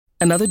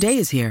Another day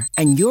is here,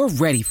 and you're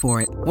ready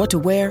for it. What to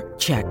wear?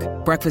 Check.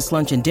 Breakfast,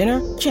 lunch, and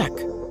dinner? Check.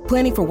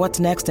 Planning for what's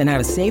next and how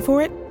to save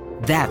for it?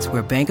 That's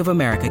where Bank of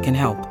America can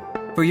help.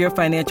 For your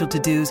financial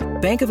to-dos,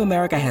 Bank of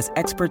America has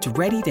experts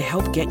ready to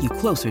help get you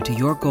closer to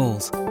your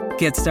goals.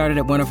 Get started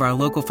at one of our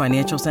local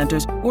financial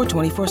centers or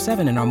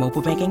 24/7 in our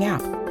mobile banking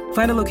app.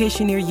 Find a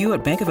location near you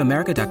at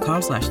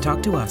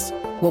bankofamerica.com/talktous.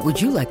 What would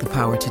you like the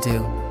power to do?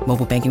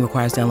 Mobile banking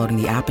requires downloading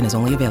the app and is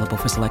only available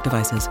for select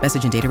devices.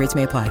 Message and data rates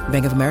may apply.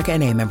 Bank of America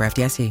N.A., member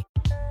FDIC.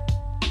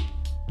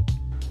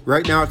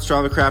 Right now at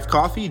Strava Craft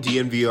Coffee,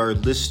 DNVR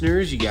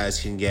listeners, you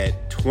guys can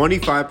get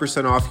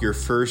 25% off your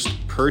first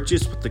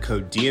purchase with the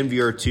code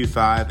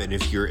DNVR25. And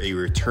if you're a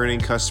returning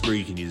customer,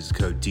 you can use the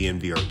code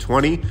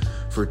DNVR20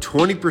 for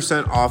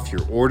 20% off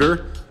your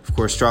order. Of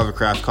course, Strava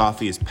Craft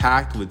Coffee is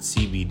packed with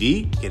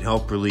CBD. It can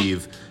help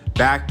relieve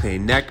back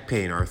pain, neck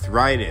pain,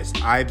 arthritis,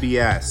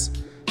 IBS,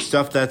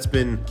 stuff that's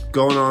been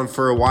going on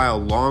for a while,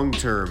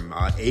 long-term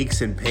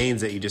aches and pains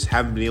that you just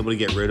haven't been able to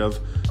get rid of.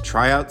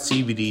 Try out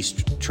CBD,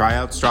 try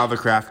out Strava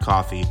Craft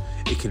Coffee.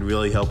 It can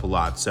really help a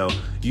lot. So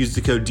use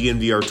the code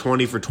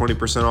DNVR20 for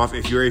 20% off.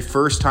 If you're a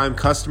first-time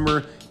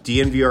customer,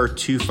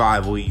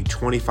 DNVR25 will get you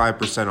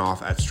 25%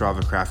 off at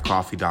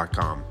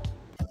StravaCraftCoffee.com.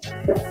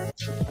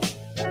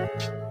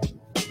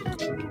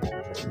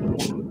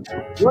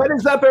 What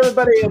is up,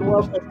 everybody, and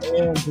welcome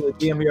into the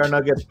DNVR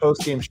Nuggets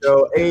postgame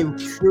show, a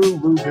true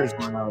loser's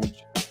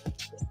lounge.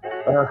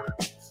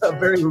 A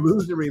very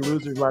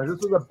loser's lounge. This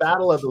was a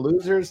battle of the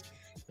losers,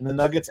 and the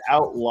Nuggets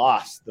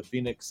outlost the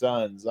Phoenix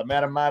Suns. I'm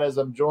Adam Matas.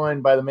 I'm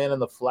joined by the man in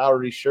the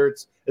flowery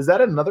shirts. Is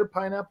that another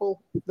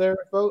pineapple there,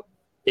 Vote?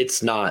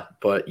 It's not,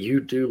 but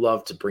you do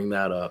love to bring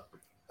that up.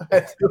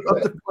 I do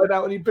love to point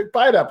out when you pick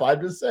pineapple.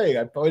 I'm just saying.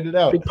 I pointed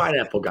out. Big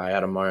pineapple guy,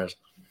 Adam Mars.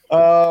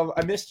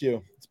 I missed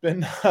you. It's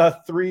been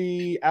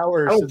 3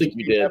 hours. I don't think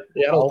you did.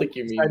 Yeah, I don't think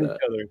you mean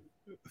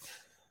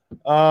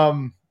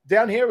that.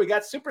 Down here, we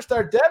got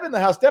superstar Dev in the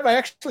house. Dev, I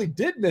actually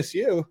did miss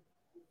you.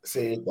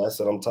 See, that's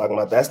what I'm talking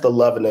about. That's the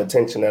love and the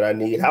attention that I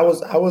need. How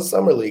was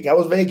Summer League? How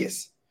was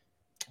Vegas?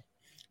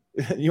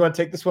 You want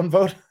to take this one,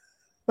 Vote?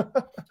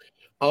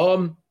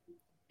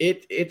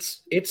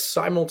 It's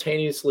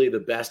simultaneously the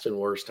best and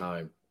worst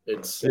time.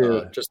 It's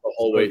just the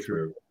whole way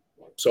through.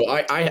 So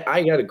I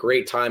had a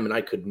great time, and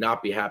I could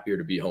not be happier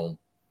to be home.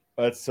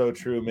 That's so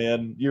true,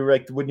 man. You're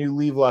right. When you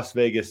leave Las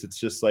Vegas, it's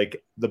just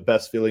like the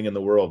best feeling in the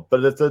world.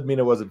 But that doesn't mean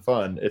it wasn't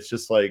fun. It's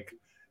just like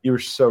you were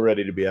so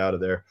ready to be out of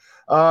there.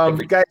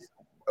 Guys,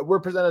 we're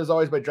presented as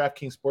always by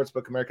DraftKings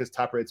Sportsbook, America's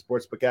top-rated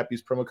sportsbook app.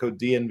 Use promo code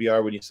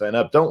DNVR when you sign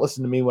up. Don't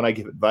listen to me when I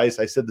give advice.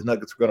 I said the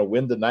Nuggets were going to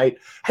win tonight.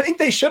 I think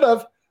they should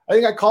have. I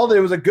think I called it.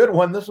 It was a good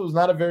one. This was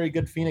not a very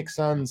good Phoenix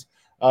Suns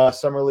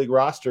Summer League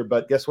roster,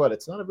 but guess what?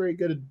 It's not a very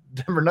good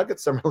Denver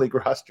Nuggets Summer League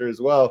roster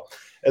as well,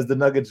 as the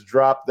Nuggets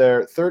drop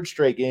their third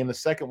straight game, the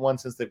second one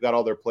since they've got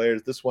all their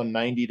players. This one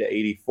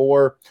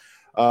 90-84.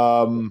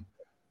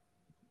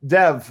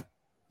 Dev,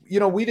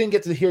 we didn't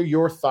get to hear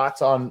your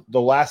thoughts on the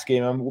last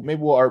game.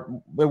 Maybe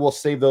we'll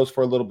save those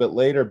for a little bit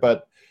later.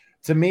 But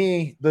to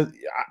me,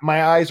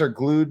 my eyes are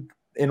glued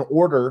in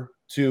order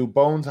to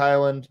Bones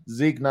Hyland,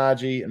 Zeke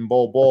Nnaji, and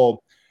Bol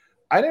Bol.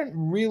 I didn't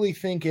really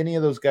think any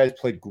of those guys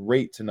played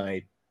great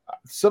tonight.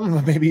 Some of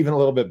them maybe even a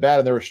little bit bad,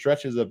 and there were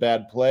stretches of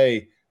bad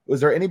play.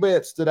 Was there anybody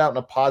that stood out in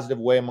a positive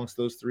way amongst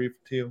those three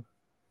to you?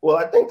 Well,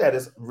 I think that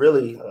is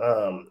really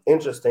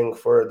interesting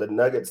for the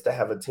Nuggets to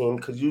have a team,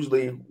 because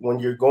usually when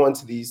you're going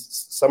to these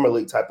summer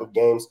league type of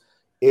games,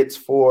 it's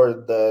for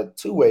the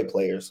two-way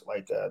players,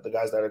 like the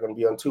guys that are going to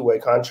be on two-way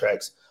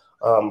contracts,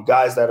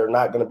 guys that are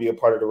not going to be a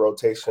part of the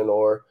rotation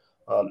or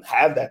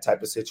have that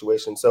type of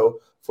situation.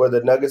 So for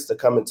the Nuggets to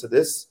come into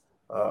this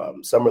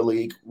summer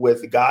league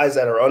with guys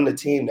that are on the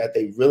team that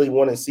they really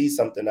want to see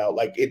something out,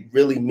 like it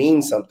really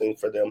means something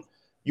for them,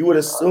 you would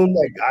assume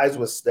that guys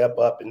would step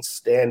up and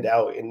stand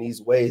out in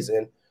these ways.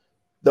 And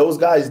those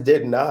guys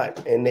did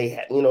not. And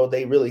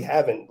they really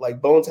haven't.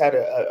 Like Bones had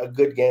a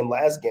good game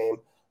last game,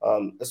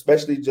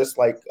 especially just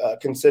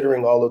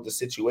considering all of the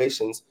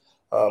situations.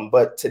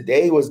 But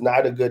today was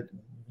not a good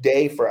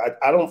day for,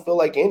 I don't feel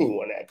like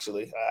anyone,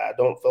 actually. I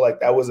don't feel like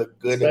that was a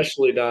good.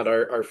 Especially not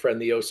our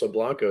friend the Oso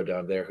Blanco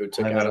down there who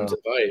took Adam's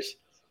advice.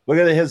 Look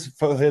at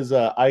his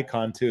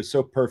icon, too.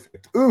 So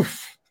perfect.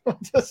 Oof.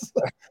 Just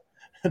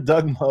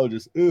Doug Moe,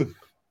 just oof.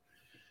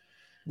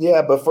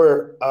 Yeah, but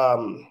for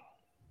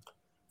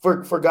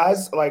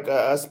guys like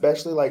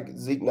especially like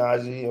Zeke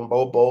Nnaji and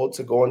Bol Bol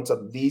to go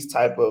into these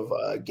type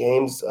of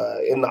games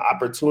in the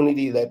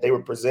opportunity that they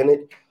were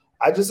presented,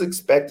 I just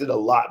expected a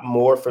lot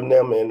more from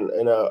them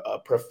in a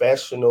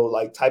professional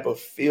type of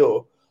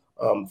feel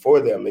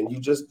for them, and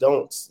you just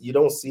don't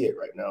see it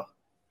right now.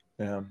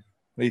 Yeah, what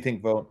do you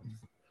think, Vote?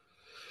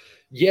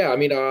 Yeah, I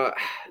mean,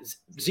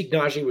 Zeke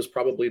Nnaji was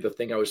probably the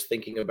thing I was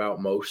thinking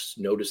about most,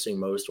 noticing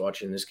most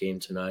watching this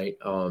game tonight.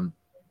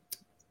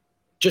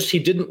 Just he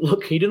didn't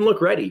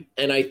look ready,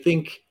 and I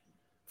think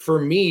for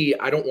me,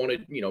 I don't want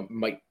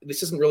to,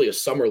 this isn't really a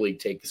summer league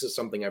take. This is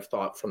something I've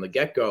thought from the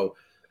get-go.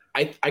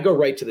 I go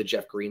right to the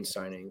Jeff Green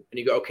signing, and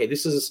you go, okay,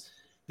 this is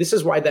this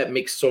is why that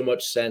makes so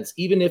much sense,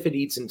 even if it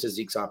eats into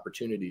Zeke's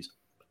opportunities.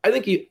 I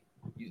think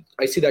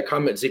I see that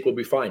comment, Zeke will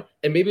be fine.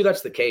 And maybe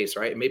that's the case,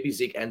 right? Maybe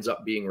Zeke ends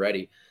up being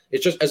ready.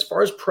 It's just as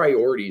far as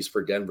priorities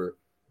for Denver,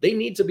 they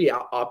need to be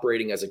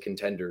operating as a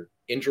contender,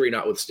 injury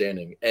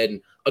notwithstanding. And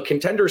a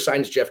contender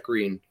signs Jeff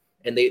Green,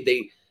 and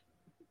they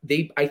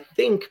I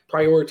think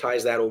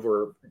prioritize that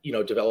over,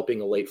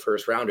 developing a late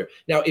first rounder.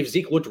 Now, if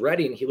Zeke looked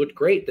ready and he looked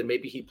great, then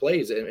maybe he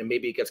plays and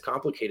maybe it gets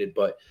complicated,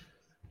 but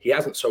he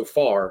hasn't so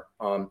far.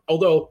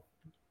 Although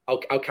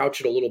I'll couch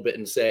it a little bit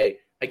and say,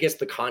 I guess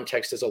the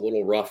context is a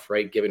little rough,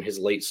 right? Given his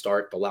late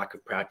start, the lack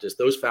of practice,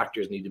 those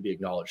factors need to be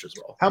acknowledged as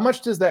well. How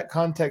much does that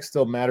context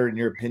still matter in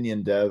your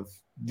opinion, Dev?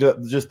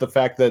 Just the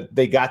fact that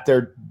they got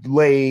there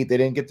late, they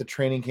didn't get to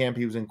training camp,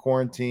 he was in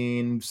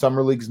quarantine,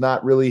 summer league's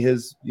not really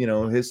his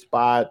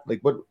spot.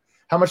 Like,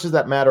 how much does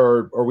that matter,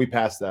 or are we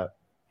past that?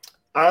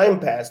 I'm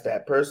past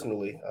that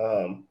personally.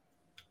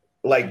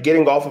 Like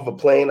getting off of a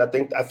plane,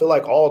 I feel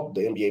like all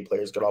the NBA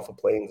players get off of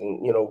planes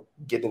and,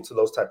 get into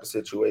those type of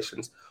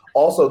situations.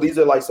 Also, these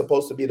are like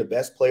supposed to be the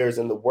best players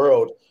in the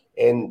world,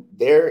 and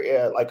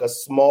they're like a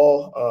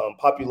small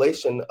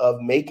population of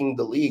making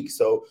the league.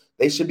 So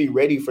they should be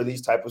ready for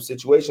these type of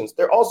situations.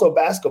 They're also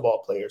basketball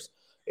players.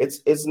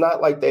 It's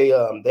not like they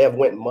have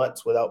went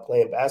months without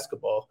playing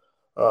basketball.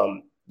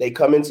 They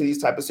come into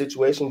these type of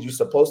situations. You're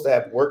supposed to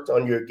have worked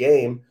on your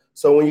game.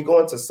 So when you go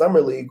into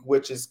summer league,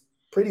 which is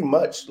pretty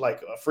much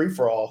like a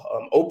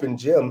free-for-all, open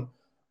gym,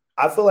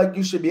 I feel like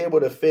you should be able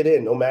to fit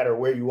in no matter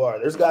where you are.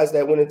 There's guys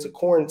that went into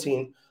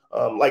quarantine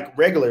like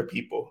regular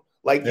people.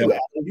 Like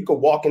you could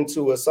walk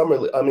into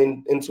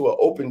into an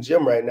open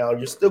gym right now,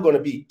 you're still going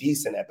to be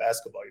decent at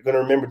basketball. You're going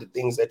to remember the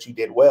things that you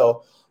did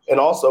well. And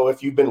also,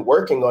 if you've been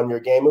working on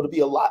your game, it'll be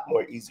a lot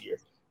more easier.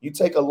 You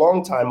take a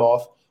long time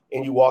off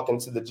and you walk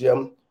into the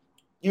gym,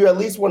 you at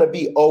least want to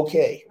be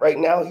okay. Right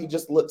now, he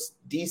just looks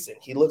decent.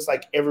 He looks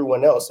like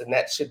everyone else, and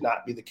that should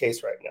not be the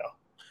case right now.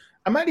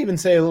 I might even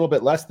say a little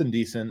bit less than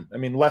decent. I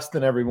mean, less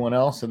than everyone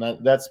else, and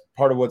that's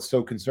part of what's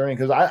so concerning,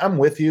 because I'm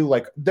with you.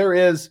 Like,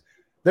 there's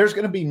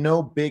going to be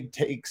no big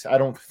takes, I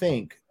don't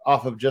think,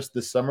 off of just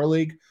the summer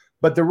league.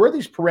 But there were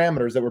these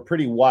parameters that were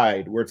pretty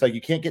wide, where it's like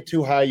you can't get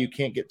too high, you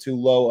can't get too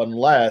low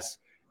unless.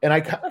 And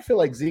I kind of feel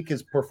like Zeke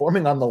is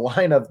performing on the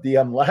line of the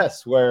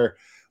unless, where,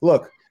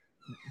 look,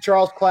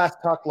 Charles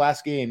Klask talked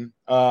last game.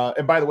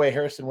 And by the way,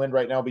 Harrison Wind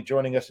right now will be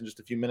joining us in just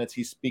a few minutes.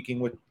 He's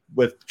speaking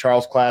with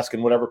Charles Klask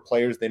and whatever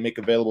players they make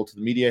available to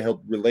the media.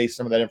 He'll relay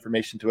some of that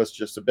information to us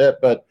just a bit.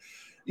 But,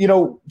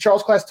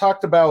 Charles Klask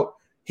talked about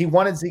he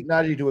wanted Zeke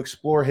Nnaji to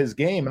explore his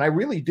game. And I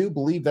really do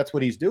believe that's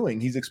what he's doing.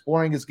 He's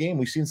exploring his game.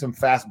 We've seen some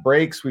fast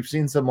breaks. We've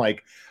seen some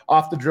like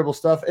off the dribble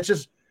stuff. It's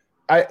just,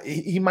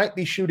 he might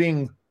be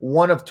shooting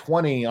 1 of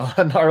 20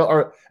 on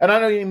our and I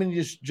don't even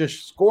mean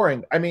just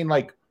scoring. I mean,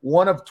 like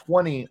 1 of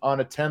 20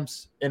 on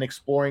attempts in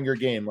exploring your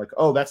game. Like,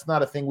 oh, that's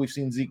not a thing we've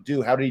seen Zeke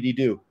do. How did he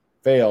do?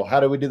 Fail. How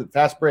did we do the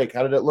fast break?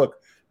 How did it look?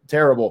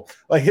 Terrible.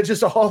 Like, it's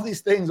just all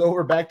these things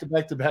over back to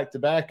back to back to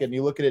back. And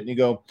you look at it and you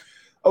go,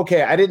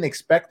 okay, I didn't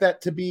expect that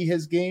to be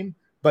his game,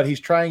 but he's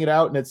trying it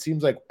out. And it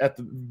seems like at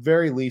the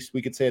very least,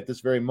 we could say at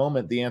this very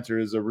moment, the answer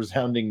is a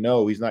resounding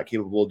no. He's not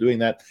capable of doing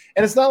that.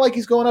 And it's not like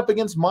he's going up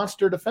against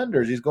monster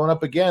defenders. He's going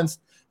up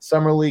against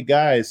summer league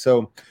guys.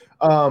 So,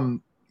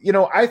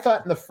 I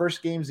thought in the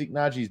first game, Zeke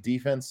Nnaji's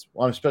defense,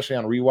 especially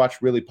on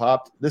rewatch, really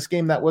popped. This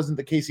game, that wasn't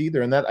the case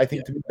either. And that, I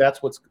think, to me,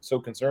 that's what's so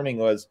concerning,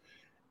 was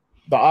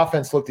the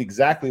offense looked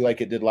exactly like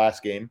it did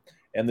last game,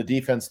 and the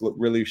defense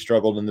really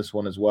struggled in this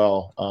one as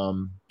well.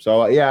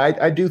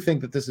 I do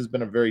think that this has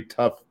been a very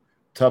tough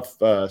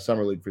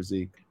summer league for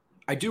Zeke.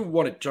 I do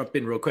want to jump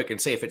in real quick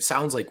and say, if it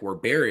sounds like we're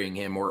burying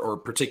him, or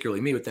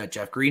particularly me with that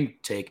Jeff Green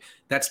take,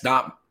 that's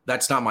not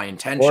my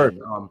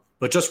intention.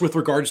 But just with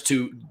regards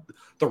to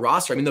the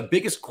roster, I mean, the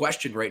biggest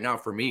question right now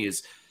for me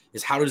is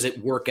how does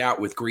it work out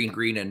with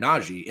Green, and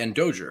Nnaji and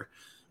Dozier?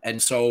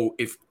 And so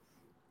it's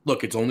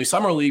only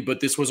summer league, but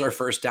this was our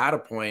first data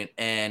point,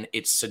 and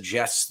it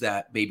suggests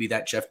that maybe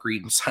that Jeff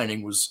Green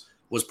signing was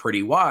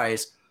pretty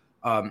wise.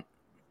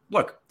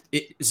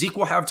 Zeke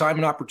will have time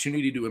and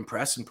opportunity to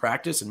impress in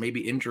practice, and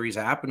maybe injuries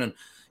happen, and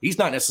he's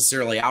not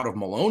necessarily out of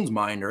Malone's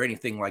mind or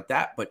anything like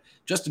that. But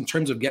just in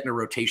terms of getting a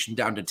rotation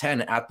down to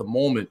 10 at the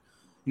moment,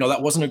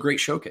 that wasn't a great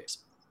showcase.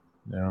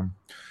 Yeah.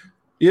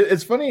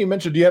 It's funny you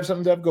mentioned, do you have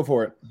something, Dev? Go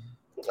for it.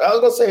 I was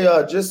going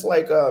to say, just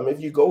like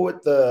if you go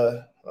with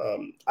the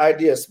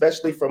idea,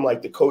 especially from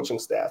like the coaching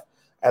staff,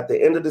 at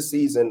the end of the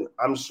season,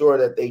 I'm sure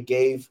that they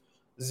gave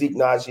Zeke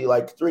Nnaji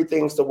like 3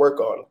 things to work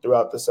on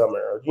throughout the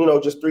summer,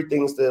 or, just 3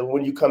 things that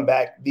when you come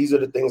back, these are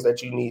the things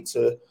that you need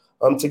to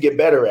get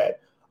better at.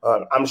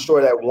 I'm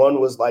sure that one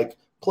was like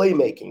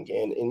playmaking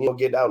and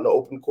getting out in the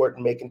open court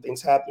and making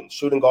things happen,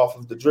 shooting off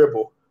of the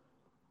dribble.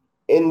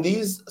 In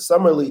these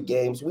summer league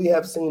games, we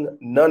have seen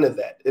none of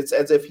that. It's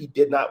as if he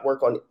did not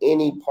work on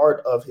any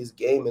part of his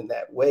game in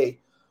that way,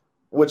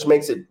 which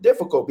makes it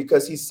difficult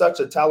because he's such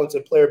a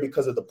talented player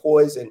because of the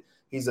poise, and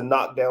he's a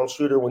knockdown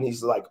shooter when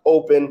he's like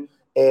open.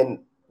 And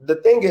the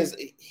thing is,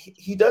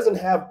 he doesn't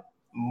have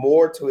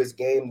more to his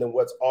game than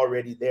what's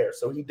already there.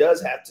 So he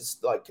does have to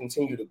like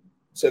continue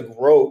to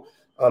grow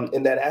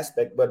in that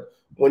aspect. But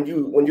when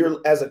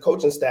you're as a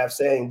coaching staff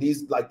saying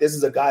this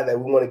is a guy that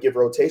we want to give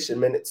rotation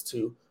minutes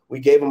to, we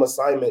gave him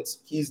assignments.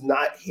 He's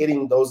not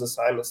hitting those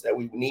assignments that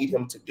we need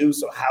him to do.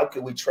 So how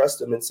can we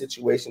trust him in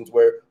situations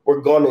where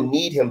we're going to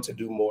need him to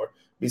do more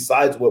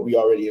besides what we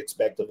already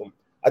expect of him?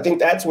 I think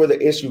that's where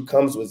the issue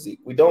comes with Zeke.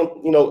 We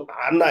don't,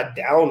 I'm not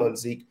down on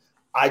Zeke.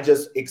 I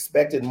just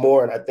expected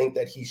more, and I think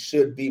that he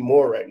should be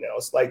more right now.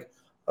 It's like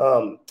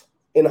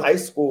in high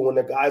school when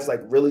the guy's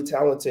like really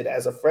talented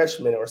as a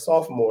freshman or a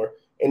sophomore,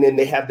 and then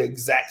they have the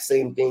exact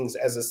same things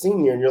as a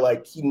senior, and you're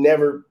like, he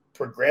never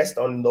progressed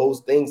on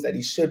those things that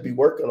he should be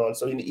working on.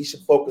 So he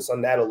should focus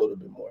on that a little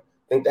bit more.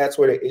 I think that's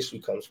where the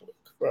issue comes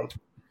from.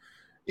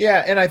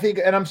 Yeah,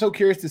 and I'm so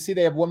curious to see,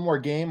 they have one more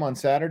game on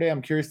Saturday.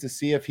 I'm curious to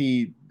see if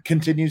he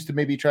continues to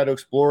maybe try to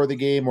explore the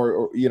game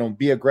or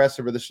be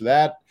aggressive or this or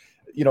that.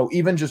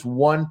 Even just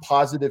one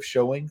positive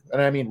showing,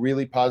 and I mean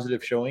really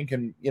positive showing,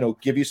 can,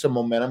 give you some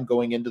momentum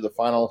going into the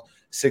final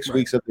 6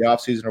 weeks of the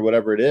offseason or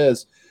whatever it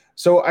is.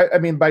 So, I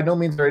mean, by no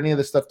means are any of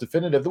this stuff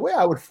definitive. The way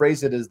I would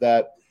phrase it is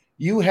that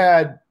you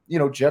had,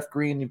 Jeff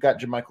Green, you've got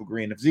JaMychal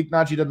Green. If Zeke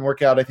Nnaji doesn't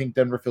work out, I think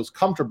Denver feels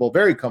comfortable,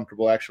 very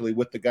comfortable actually,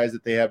 with the guys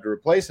that they have to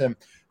replace him.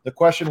 The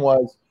question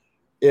was,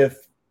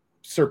 if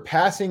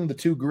surpassing the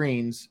two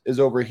Greens is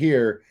over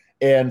here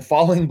and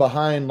falling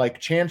behind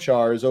like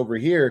Chanchar is over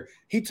here,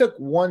 he took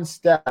one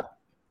step,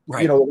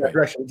 in that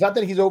direction. It's not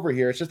that he's over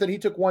here. It's just that he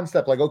took one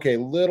step, like, okay,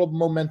 little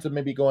momentum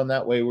maybe going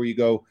that way where you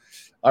go,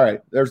 all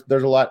right, there's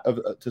a lot of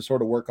to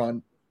sort of work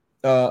on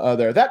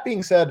there. That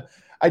being said,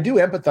 I do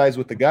empathize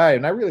with the guy,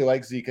 and I really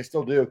like Zeke. I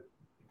still do.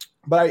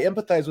 But I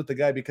empathize with the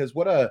guy because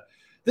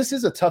this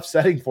is a tough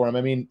setting for him.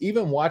 I mean,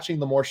 even watching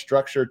the more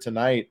structure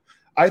tonight,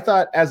 I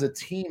thought as a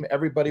team,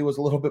 everybody was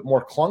a little bit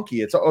more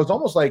clunky. It was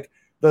almost like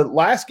the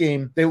last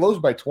game, they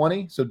lost by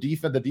 20, so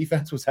the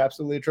defense was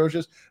absolutely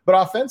atrocious. But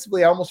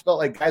offensively, I almost felt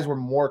like guys were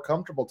more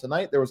comfortable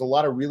tonight. There was a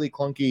lot of really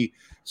clunky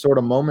sort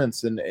of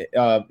moments and,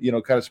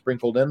 kind of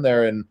sprinkled in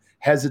there, and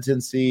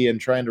hesitancy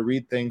and trying to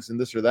read things and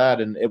this or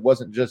that. And it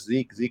wasn't just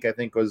Zeke. Zeke, I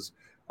think, was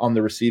on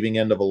the receiving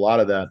end of a lot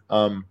of that.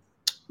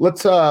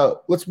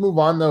 Let's move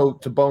on, though,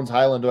 to Bones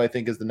Hyland, who I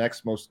think is the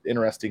next most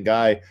interesting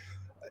guy.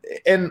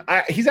 And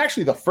he's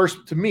actually the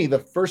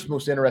first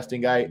most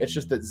interesting guy. It's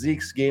just that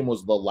Zeke's game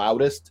was the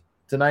loudest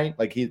tonight.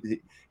 Like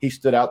he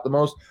stood out the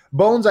most.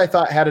 Bones, I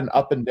thought, had an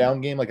up and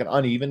down game, like an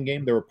uneven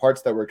game. There were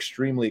parts that were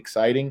extremely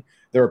exciting.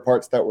 There were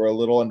parts that were a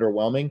little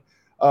underwhelming.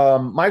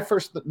 My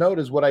first note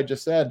is what I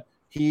just said.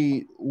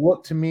 He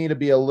looked to me to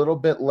be a little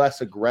bit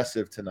less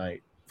aggressive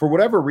tonight for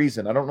whatever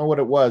reason. I don't know what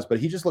it was, but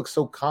he just looked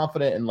so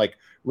confident and like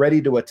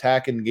ready to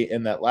attack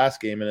in that last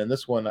game. And in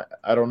this one,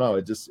 I don't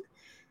know.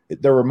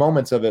 There were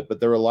moments of it,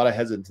 but there were a lot of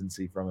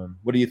hesitancy from him.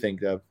 What do you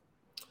think, Dev?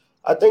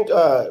 I think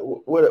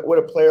with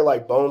a player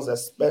like Bones,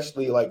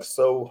 especially like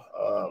so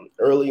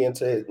early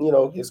into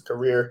his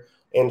career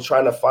and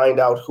trying to find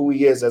out who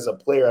he is as a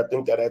player, I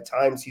think that at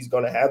times he's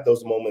going to have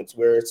those moments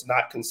where it's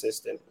not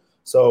consistent.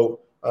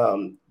 So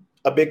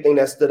a big thing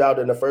that stood out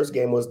in the first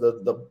game was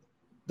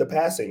the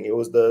passing. It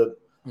was the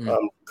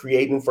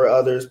creating for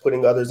others,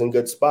 putting others in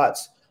good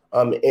spots.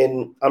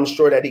 And I'm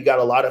sure that he got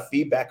a lot of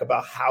feedback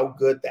about how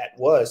good that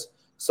was.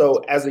 So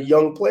as a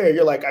young player,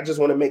 you're like, I just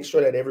want to make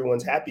sure that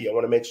everyone's happy. I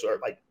want to make sure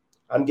like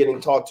I'm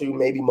getting talked to.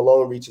 Maybe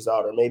Malone reaches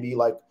out, or maybe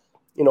like,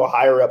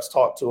 higher ups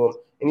talk to him.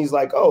 And he's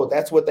like, oh,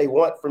 that's what they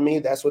want from me.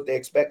 That's what they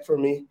expect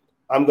from me.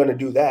 I'm going to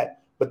do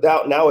that. But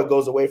now it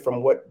goes away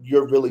from what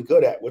you're really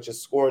good at, which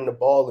is scoring the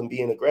ball and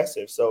being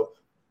aggressive. So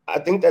I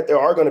think that there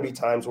are going to be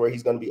times where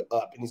he's going to be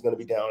up and he's going to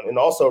be down. And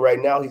also right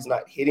now he's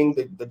not hitting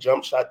the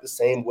jump shot the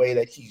same way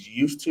that he's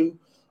used to.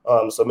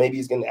 So maybe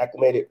he's getting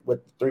acclimated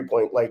with the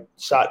 3-point like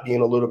shot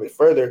being a little bit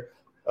further.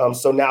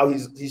 So now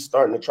he's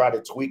starting to try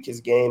to tweak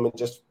his game and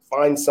just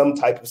find some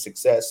type of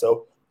success.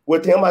 So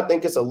with him, I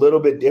think it's a little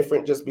bit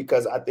different just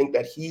because I think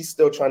that he's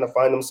still trying to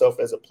find himself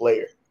as a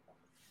player.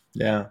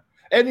 Yeah.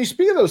 And you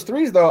speak of those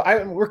threes, though,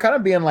 we're kind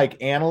of being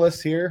like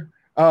analysts here.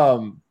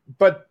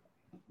 But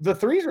the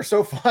threes are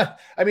so fun.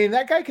 I mean,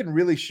 that guy can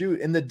really shoot.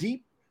 And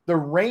the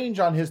range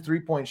on his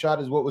 3-point shot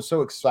is what was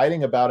so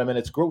exciting about him. And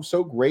it's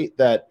so great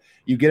that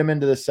you get him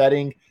into the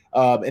setting.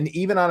 And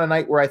even on a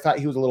night where I thought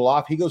he was a little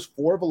off, he goes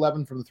 4 of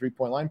 11 from the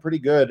 3-point line. Pretty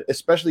good,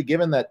 especially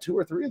given that 2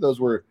 or 3 of those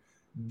were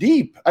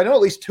deep. I know at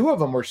least 2 of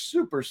them were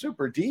super,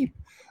 super deep.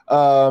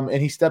 And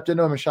he stepped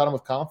into them and shot them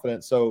with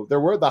confidence. So there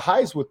were the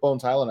highs with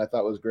Bones Hyland, I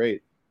thought was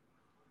great.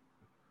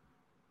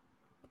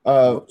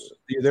 You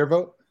there,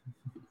 Vote?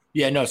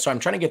 Yeah, no. So I'm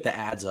trying to get the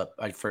ads up.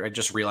 I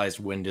just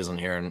realized Wind isn't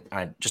here, and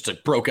I just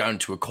broke out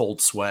into a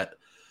cold sweat.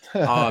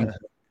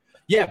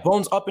 Yeah,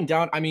 Bones up and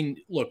down. I mean,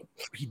 look,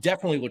 he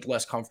definitely looked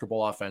less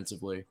comfortable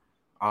offensively.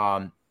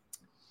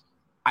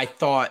 I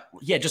thought,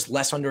 just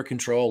less under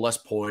control, less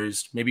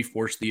poised, maybe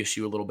forced the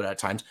issue a little bit at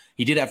times.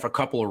 He did have a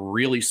couple of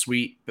really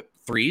sweet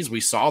threes.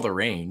 We saw the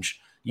range.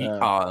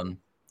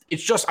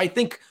 It's just, I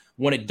think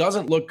when it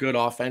doesn't look good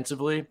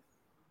offensively,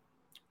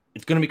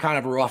 it's going to be kind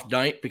of a rough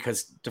night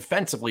because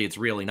defensively it's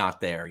really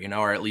not there,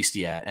 or at least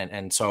yet.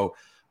 And so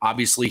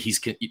obviously he's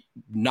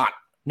not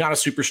a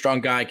super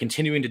strong guy,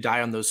 continuing to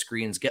die on those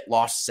screens, get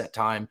lost at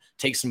time,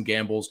 take some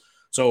gambles.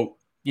 So,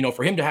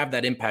 for him to have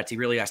that impact, he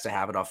really has to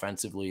have it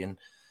offensively. And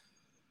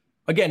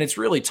again, it's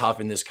really tough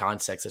in this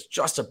context. It's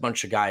just a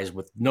bunch of guys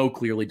with no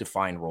clearly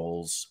defined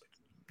roles,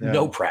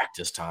 no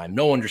practice time,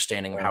 no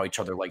understanding of how each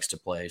other likes to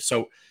play.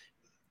 So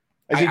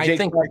I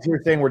think like you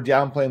were saying, we're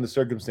downplaying the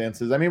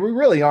circumstances. I mean, we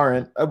really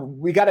aren't.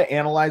 We got to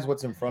analyze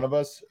what's in front of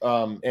us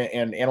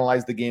and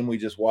analyze the game we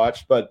just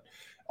watched. But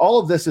all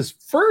of this is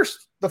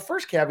the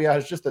first caveat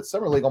is just that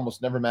Summer League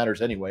almost never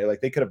matters anyway.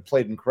 Like, they could have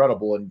played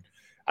incredible, and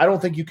I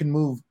don't think you can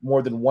move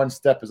more than one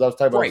step, as I was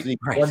talking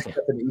about, one step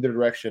in either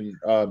direction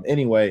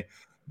anyway.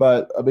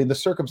 But I mean, the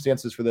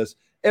circumstances for this.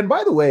 And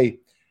by the way,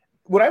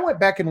 when I went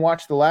back and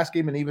watched the last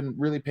game and even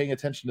really paying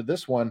attention to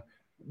this one,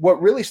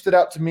 what really stood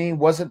out to me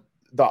wasn't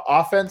the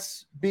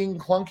offense being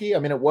clunky. I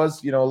mean, it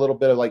was, a little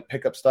bit of like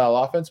pickup style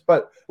offense,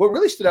 but what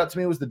really stood out to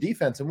me was the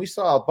defense. And we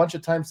saw a bunch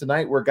of times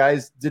tonight where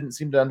guys didn't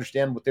seem to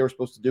understand what they were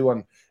supposed to do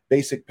on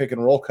basic pick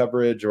and roll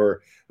coverage,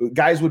 or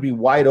guys would be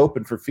wide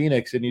open for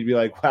Phoenix and you'd be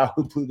like, wow,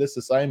 who blew this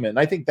assignment? And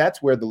I think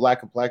that's where the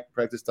lack of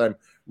practice time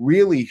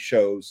really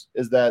shows,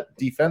 is that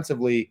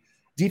defensively,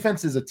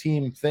 defense is a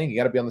team thing. You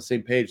got to be on the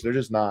same page. They're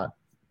just not.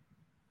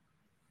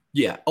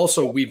 Yeah.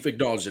 Also, we've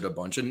acknowledged it a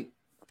bunch. And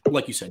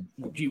like you said,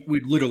 we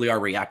literally are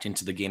reacting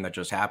to the game that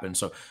just happened.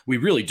 So we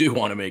really do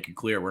want to make it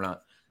clear we're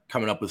not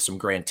coming up with some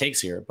grand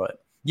takes here.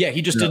 But yeah,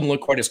 he just didn't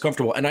look quite as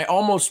comfortable. And I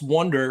almost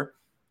wonder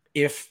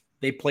if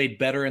they played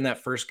better in that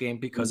first game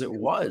because it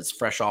was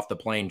fresh off the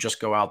plane,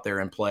 just go out there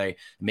and play.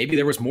 Maybe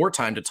there was more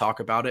time to talk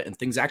about it and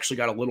things actually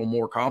got a little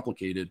more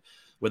complicated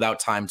without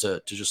time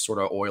to just sort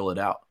of oil it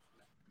out.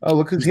 Oh,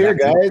 look who's here,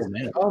 guys.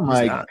 Oh,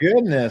 my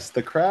goodness.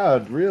 The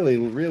crowd really,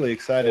 really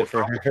excited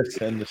for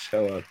Harrison to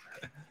show up.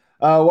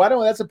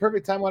 That's a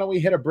perfect time. Why don't we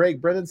hit a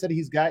break? Brendan said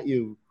he's got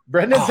you.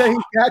 Brendan said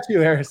he's got you,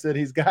 Harrison.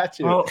 He's got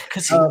you. Well,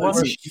 because he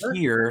wasn't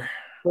here.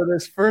 For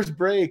this first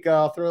break,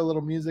 I'll throw a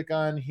little music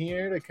on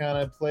here to kind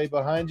of play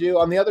behind you.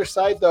 On the other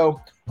side, though,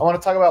 I want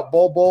to talk about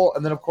Bol Bol.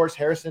 And then, of course,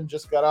 Harrison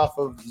just got off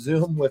of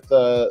Zoom with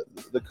the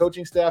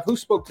coaching staff. Who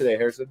spoke today,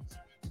 Harrison?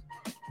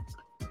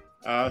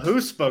 Who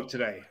spoke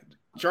today?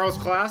 Charles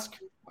Klask.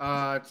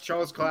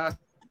 Charles Klask.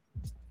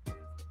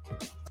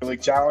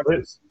 League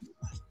challenges.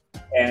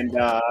 And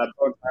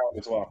Bones Hyland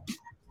as well.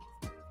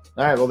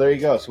 All right, well, there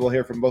you go. So we'll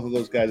hear from both of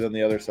those guys on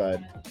the other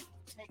side.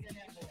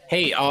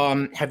 Hey,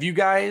 have you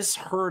guys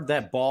heard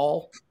that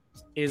Ball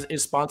is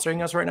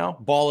sponsoring us right now?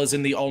 Ball is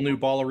in the all-new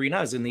Ball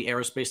Arena, is in the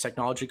aerospace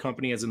technology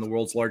company, is in the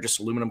world's largest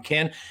aluminum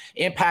can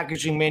and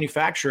packaging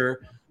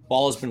manufacturer.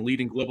 Ball has been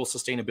leading global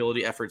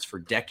sustainability efforts for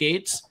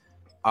decades,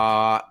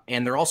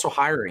 and they're also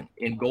hiring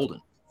in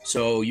Golden.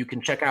 So you can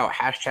check out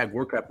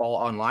 #WorkAtBall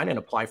online and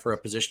apply for a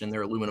position in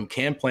their aluminum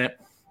can plant.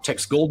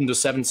 Text Golden to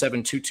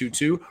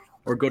 77222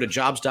 or go to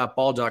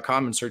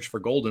jobs.ball.com and search for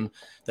Golden.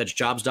 That's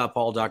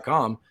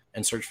jobs.ball.com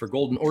and search for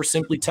Golden, or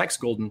simply text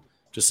Golden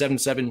to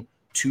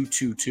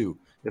 77222.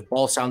 If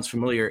Ball sounds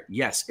familiar,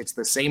 yes, it's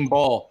the same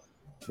Ball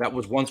that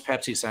was once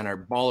Pepsi Center,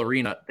 Ball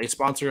Arena. They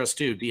sponsor us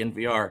too,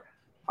 DNVR.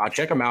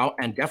 Check them out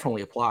and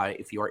definitely apply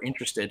if you are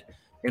interested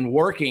in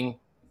working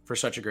for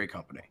such a great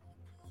company.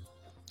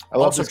 I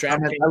love this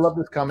comment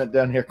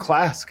down here.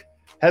 Klask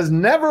has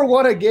never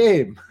won a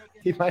game.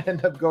 He might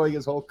end up going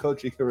his whole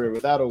coaching career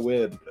without a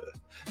win.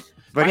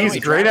 But he's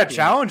great at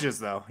challenges,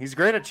 though. He's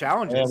great at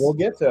challenges. Yeah, we'll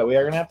get to it. We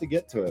are going to have to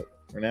get to it.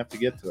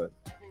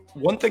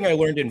 One thing I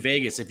learned in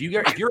Vegas, if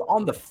you're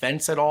on the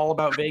fence at all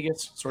about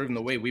Vegas, sort of in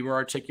the way we were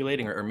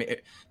articulating, or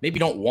maybe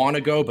don't want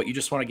to go, but you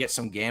just want to get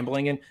some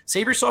gambling in,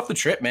 save yourself the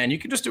trip, man. You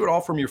can just do it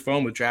all from your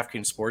phone with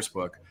DraftKings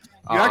Sportsbook.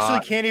 You actually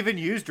can't even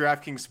use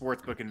DraftKings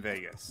Sportsbook in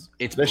Vegas.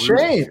 It's a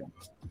shame.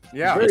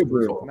 Yeah, very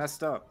brutal.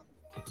 Messed up.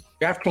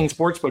 DraftKings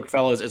Sportsbook,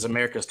 fellas, is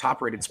America's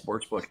top-rated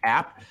sportsbook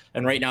app,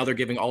 and right now they're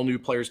giving all new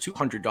players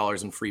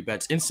 $200 in free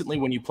bets instantly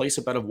when you place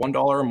a bet of $1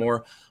 or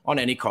more on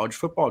any college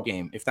football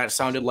game. If that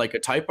sounded like a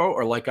typo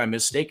or like I'm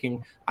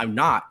mistaking, I'm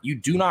not. You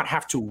do not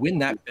have to win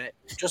that bet.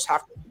 You just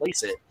have to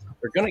place it.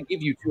 They're going to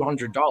give you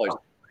 $200.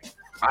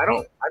 I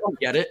don't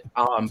get it,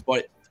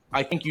 but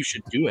I think you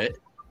should do it.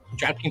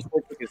 DraftKings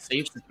Sportsbook is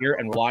safe, secure,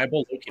 and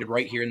reliable, located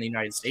right here in the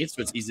United States,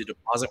 so it's easy to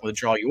deposit and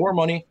withdraw your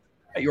money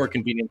at your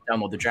convenience.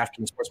 Download the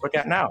DraftKings Sportsbook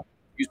app now.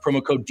 Use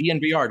promo code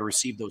DNVR to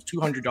receive those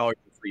 $200 in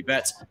free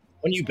bets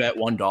when you bet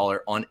 $1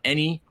 on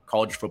any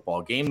college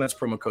football game. That's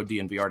promo code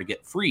DNVR to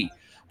get free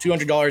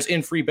 $200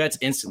 in free bets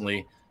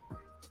instantly.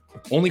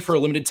 Only for a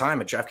limited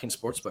time at DraftKings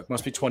Sportsbook.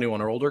 Must be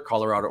 21 or older.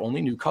 Colorado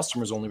only. New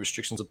customers only.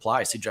 Restrictions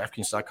apply. See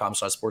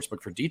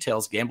DraftKings.com/sportsbook for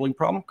details. Gambling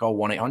problem? Call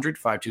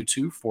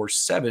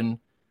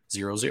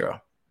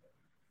 1-800-522-4700.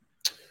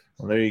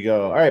 Well, there you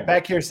go. All right,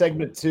 back here,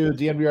 segment 2,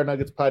 DNVR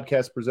Nuggets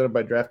podcast presented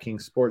by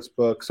DraftKings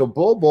Sportsbook. So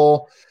Bol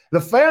Bol,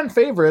 the fan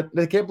favorite.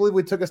 I can't believe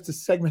we took us to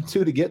segment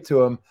 2 to get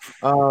to him.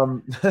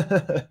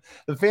 The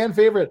fan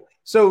favorite.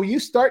 So you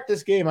start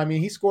this game. I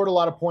mean, he scored a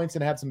lot of points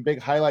and had some big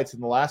highlights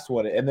in the last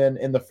one. And then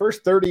in the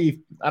first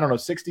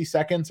 60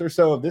 seconds or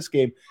so of this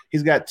game,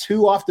 he's got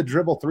 2 off the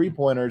dribble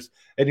 3-pointers.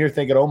 And you're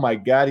thinking, oh my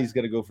God, he's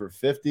going to go for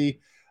 50.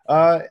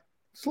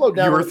 Slow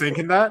down. You were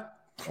thinking that?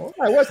 Oh,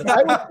 I was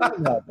thinking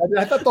that.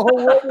 I thought the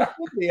whole world was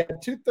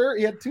 50.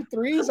 He had 2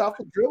 threes off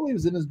the dribble. He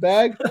was in his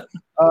bag.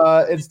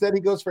 Instead, he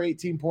goes for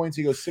 18 points.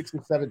 He goes 6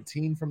 of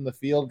 17 from the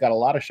field. Got a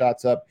lot of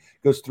shots up.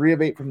 Goes 3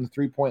 of 8 from the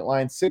 3-point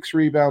line. 6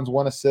 rebounds,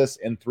 1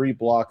 assist, and 3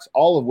 blocks.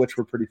 All of which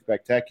were pretty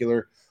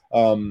spectacular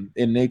in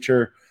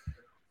nature.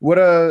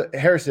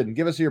 Harrison,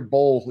 give us your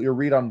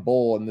read on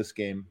Bol in this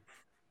game.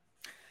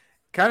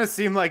 Kind of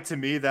seemed like to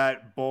me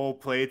that Bol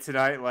played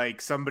tonight like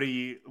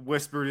somebody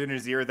whispered in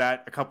his ear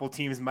that a couple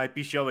teams might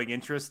be showing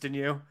interest in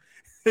you.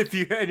 If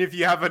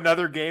you have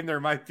another game, there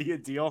might be a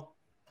deal.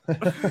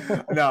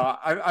 No,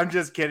 I'm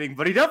just kidding.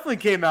 But he definitely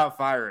came out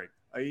firing.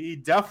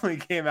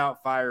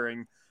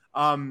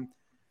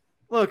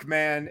 Look,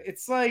 man,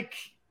 it's like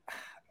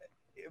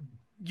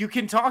you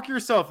can talk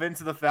yourself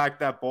into the fact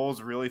that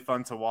Bol's really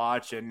fun to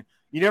watch, and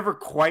you never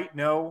quite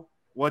know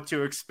what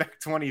to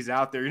expect when he's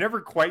out there. You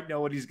never quite know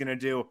what he's going to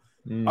do.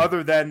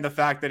 Other than the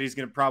fact that he's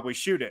going to probably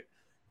shoot it.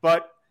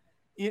 But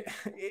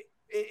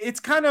it's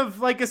kind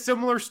of like a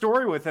similar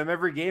story with him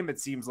every game,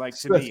 it seems like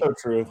to me. That's so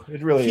true.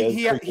 It really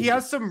is. He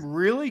has some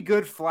really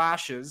good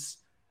flashes,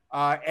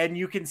 and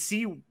you can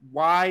see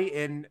why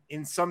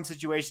in some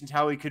situations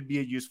how he could be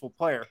a useful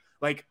player.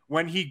 Like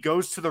when he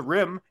goes to the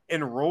rim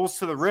and rolls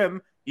to the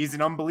rim, he's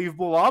an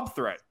unbelievable lob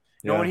threat.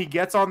 You know, when he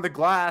gets on the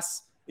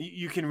glass,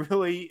 you can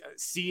really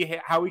see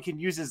how he can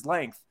use his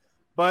length.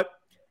 But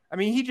I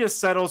mean, he just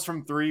settles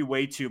from 3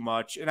 way too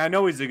much. And I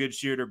know he's a good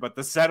shooter, but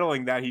the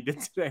settling that he did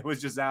today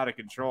was just out of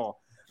control.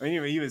 I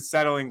mean, he was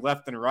settling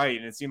left and right,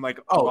 and it seemed like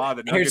a lot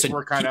of the Nuggets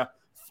were kind of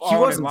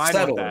falling in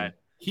line with that.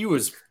 He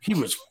was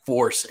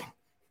forcing.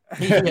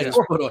 He had his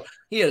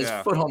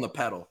foot on the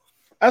pedal.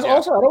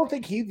 Also, I don't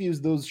think he views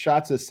those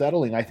shots as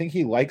settling. I think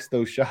he likes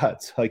those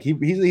shots. Like he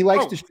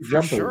likes to shoot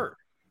jumpers. Sure.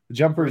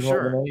 Jumpers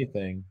more than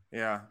anything.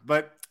 Yeah,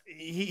 but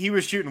he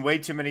was shooting way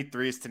too many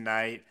threes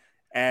tonight,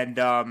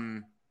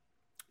 and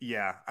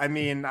yeah, I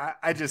mean,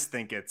 I just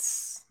think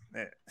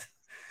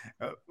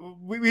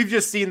we've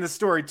just seen the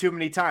story too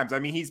many times. I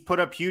mean, he's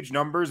put up huge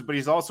numbers, but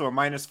he's also a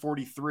minus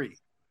 43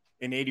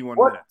 in 81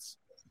 minutes.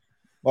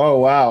 Oh,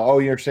 wow. Oh,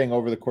 you're saying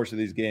over the course of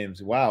these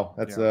games. Wow.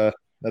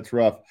 That's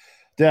rough.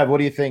 Dev, what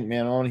do you think,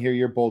 man? I want to hear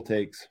your Bol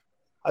takes.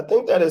 I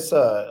think that it's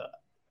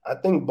I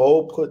think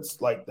Bol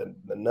puts like the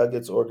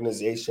Nuggets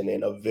organization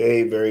in a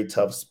very, very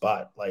tough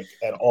spot, like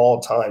at all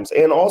times.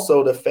 And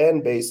also the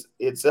fan base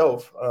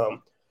itself.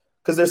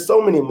 Because there's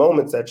so many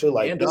moments that you're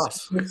like,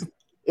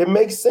 it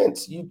makes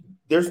sense.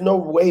 There's no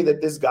way that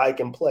this guy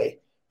can play.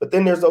 But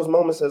then there's those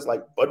moments that's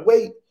like, but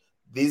wait,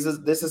 this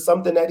is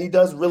something that he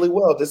does really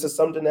well. This is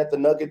something that the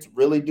Nuggets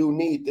really do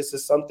need. This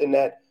is something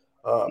that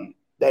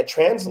that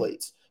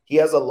translates. He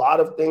has a lot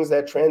of things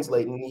that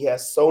translate, and he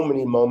has so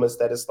many moments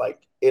that it's like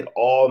it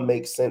all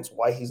makes sense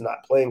why he's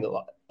not playing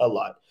a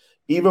lot.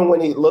 Even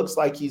when he looks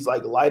like he's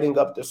like lighting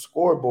up the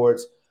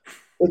scoreboards,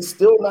 it's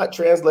still not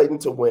translating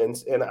to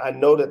wins, and I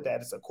know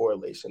that is a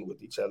correlation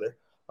with each other.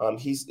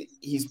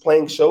 He's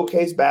playing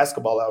showcase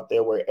basketball out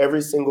there where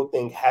every single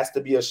thing has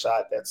to be a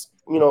shot that's,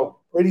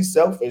 pretty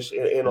selfish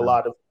in a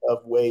lot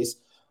of ways.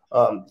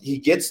 He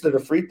gets to the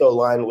free throw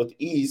line with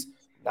ease,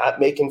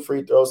 not making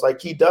free throws. Like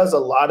he does a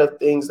lot of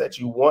things that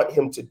you want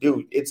him to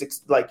do.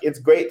 It's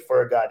great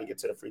for a guy to get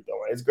to the free throw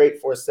line. It's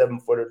great for a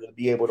 7-footer to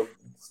be able to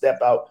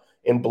step out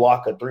and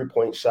block a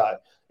 3-point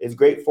shot. It's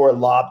great for a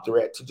lob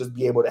threat to just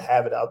be able to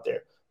have it out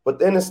there. But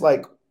then it's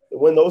like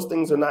when those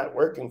things are not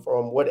working for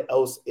him, what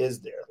else is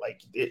there?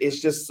 Like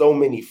it's just so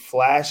many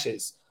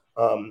flashes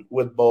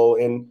with Bol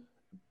and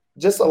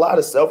just a lot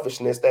of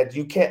selfishness that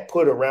you can't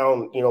put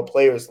around,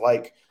 players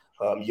like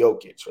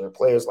Jokic or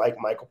players like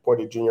Michael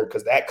Porter Jr.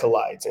 because that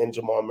collides and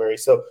Jamal Murray.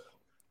 So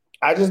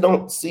I just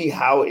don't see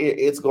how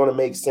it's going to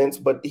make sense.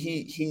 But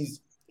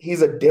he's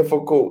a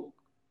difficult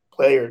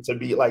player to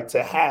be like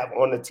to have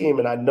on the team,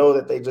 and I know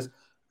that they just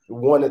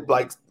wanted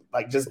like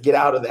just get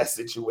out of that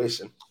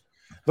situation.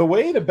 The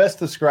way to best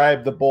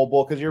describe the Bol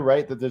Bol, because you're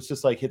right that it's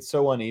just like it's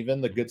so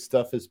uneven. The good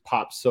stuff is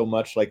popped so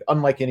much, like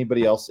unlike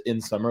anybody else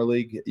in Summer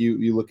League.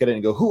 You look at it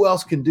and go, who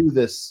else can do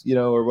this,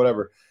 or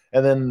whatever.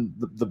 And then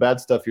the bad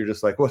stuff, you're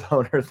just like, what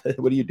on earth?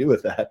 What do you do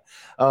with that?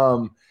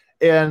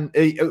 And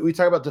we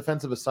talk about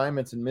defensive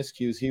assignments and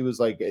miscues. He was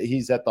like,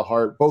 he's at the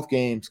heart, both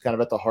games, kind of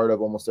at the heart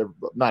of almost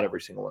not every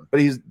single one, but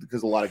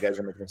because a lot of guys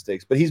are making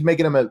mistakes, but he's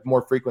making them at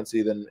more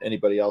frequency than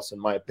anybody else, in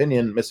my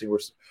opinion, missing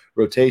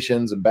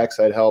rotations and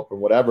backside help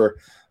and whatever.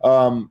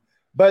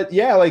 But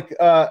yeah,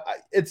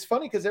 it's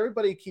funny because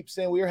everybody keeps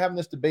saying, we were having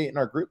this debate in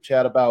our group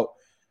chat about,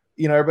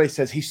 everybody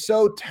says he's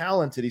so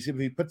talented.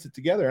 He puts it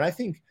together. And I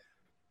think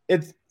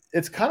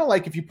it's kind of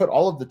like if you put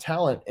all of the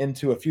talent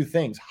into a few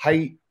things,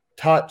 height,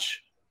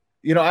 touch.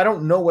 I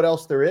don't know what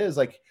else there is.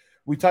 Like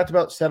we talked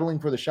about settling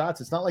for the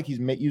shots. It's not like he's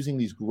using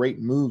these great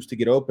moves to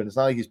get open. It's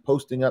not like he's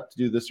posting up to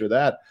do this or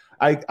that.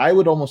 I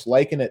would almost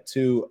liken it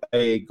to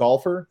a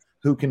golfer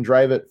who can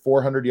drive it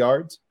 400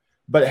 yards,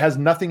 but it has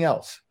nothing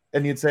else.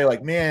 And you'd say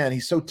like, man,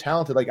 he's so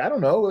talented. Like, I don't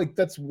know, like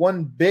that's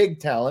one big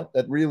talent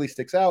that really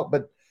sticks out,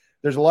 but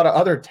there's a lot of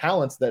other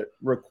talents that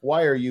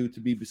require you to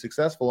be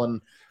successful.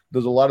 And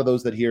there's a lot of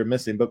those that he are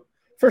missing. But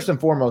first and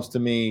foremost to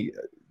me,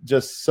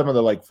 just some of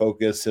the like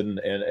focus and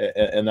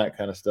that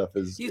kind of stuff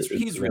is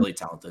he's really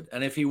talented.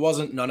 And if he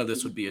wasn't, none of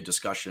this would be a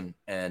discussion.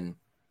 And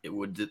we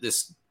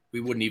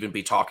wouldn't even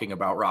be talking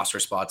about roster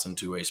spots and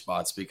two-way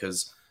spots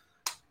because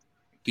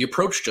the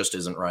approach just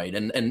isn't right.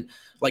 And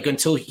like,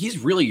 until he's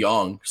really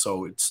young,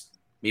 so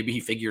maybe he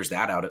figures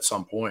that out at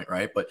some point,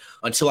 right? But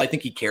until I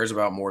think he cares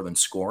about more than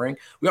scoring,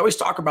 we always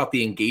talk about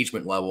the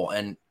engagement level.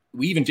 And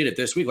we even did it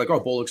this week, like, oh,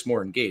 Bol looks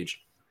more engaged.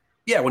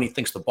 Yeah, when he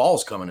thinks the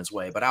ball's coming his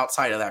way, but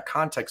outside of that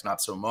context,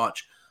 not so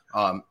much.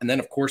 And then,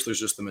 of course, there's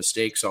just the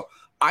mistake. So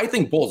I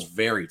think Bol's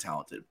very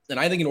talented. And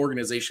I think an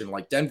organization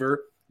like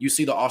Denver, you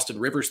see the Austin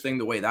Rivers thing,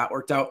 the way that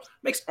worked out,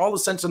 makes all the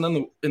sense in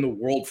the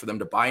world for them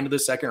to buy into the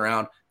second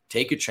round,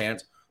 take a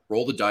chance,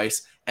 roll the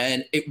dice.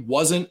 And it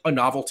wasn't a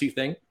novelty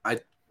thing.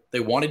 They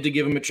wanted to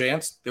give him a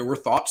chance. There were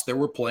thoughts, there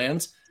were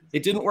plans.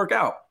 It didn't work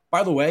out.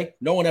 By the way,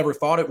 no one ever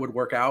thought it would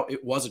work out.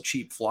 It was a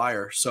cheap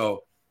flyer.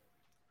 So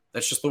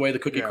that's just the way the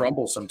cookie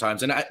crumbles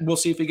sometimes. And we'll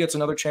see if he gets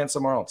another chance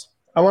somewhere else.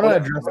 I want to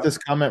address this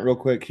comment real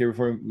quick here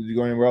before we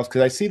go anywhere else,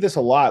 because I see this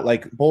a lot.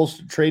 Like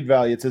Bol's trade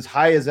value, it's as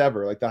high as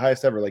ever, like the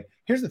highest ever. Like,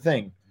 here's the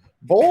thing.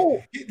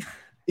 Bol,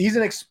 he's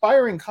an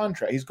expiring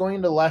contract. He's going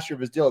into the last year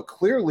of his deal. It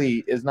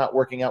clearly is not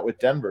working out with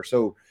Denver.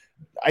 So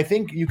I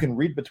think you can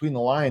read between the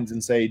lines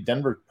and say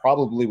Denver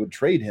probably would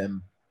trade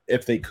him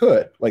if they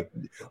could. Like,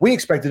 we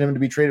expected him to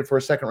be traded for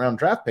a second-round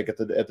draft pick at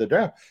the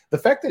draft. The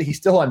fact that he's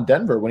still on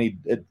Denver when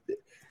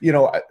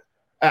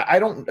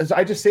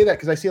I just say that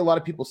because I see a lot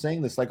of people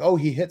saying this, like, oh,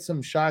 he hit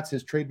some shots,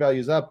 his trade value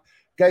is up.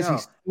 Guys, he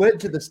slid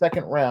to the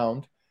second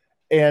round,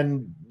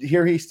 and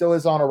here he still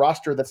is on a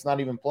roster that's not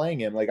even playing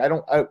him. Like, I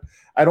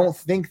don't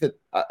think that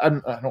I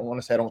don't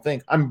want to say I don't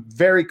think. I'm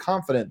very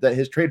confident that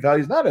his trade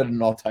value is not at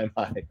an all-time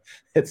high.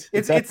 It's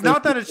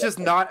not that it's just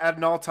not at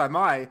an all-time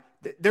high.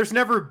 There's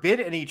never been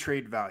any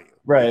trade value.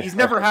 Right. He's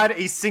never had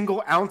a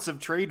single ounce of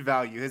trade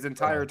value his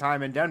entire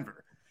time in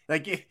Denver.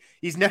 Like,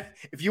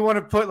 if you want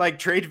to put like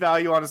trade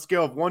value on a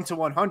scale of 1 to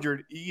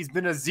 100, he's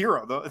been a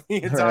 0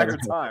 the entire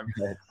time.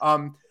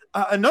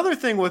 Another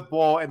thing with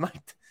Bol, and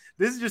like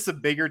this is just a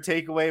bigger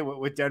takeaway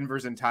with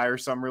Denver's entire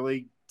summer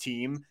league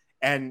team.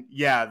 And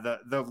yeah,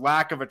 the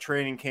lack of a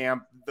training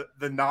camp,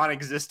 the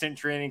non-existent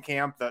training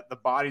camp, the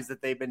bodies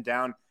that they've been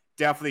down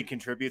definitely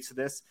contributes to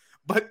this.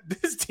 But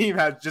this team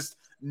has just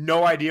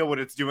no idea what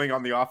it's doing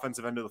on the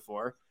offensive end of the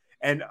floor.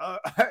 And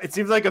it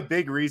seems like a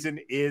big reason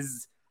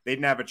is they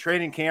didn't have a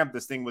training camp.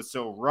 This thing was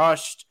so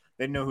rushed.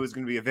 They didn't know who was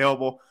going to be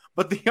available.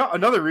 But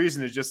another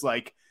reason is just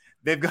like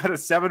they've got a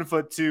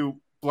 7'2"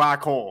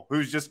 black hole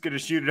who's just going to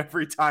shoot it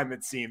every time,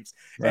 it seems.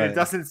 Right. And it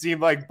doesn't seem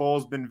like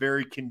Bol's been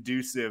very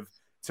conducive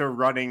to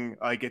running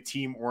like a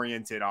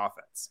team-oriented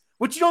offense,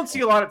 which you don't see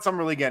a lot at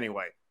Summer League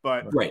anyway.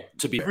 But we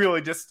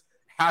really just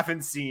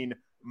haven't seen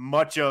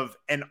much of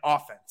an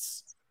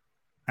offense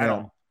at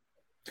all.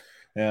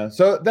 Yeah,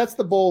 so that's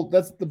the Bol.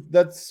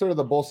 That's sort of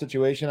the Bol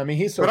situation. I mean,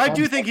 he's so. But I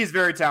do think he's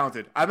very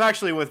talented. I'm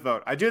actually with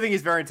Vote. I do think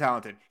he's very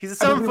talented. He's a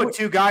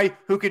 7'2" guy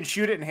who can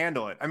shoot it and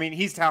handle it. I mean,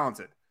 he's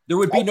talented. There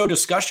would be no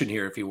discussion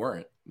here if he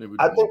weren't.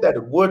 I think that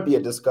it would be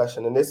a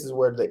discussion, and this is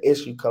where the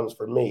issue comes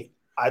for me.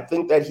 I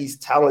think that he's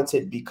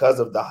talented because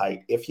of the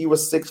height. If he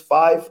was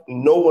 6'5",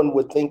 no one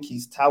would think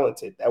he's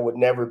talented. That would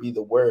never be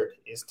the word.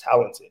 Is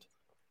talented.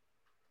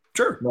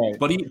 Sure, right.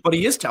 but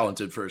he is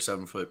talented for a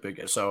 7 foot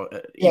big. So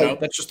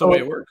that's just the way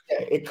it works.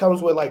 Yeah, it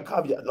comes with like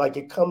caveat, like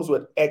it comes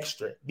with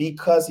extra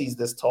because he's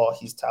this tall.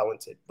 He's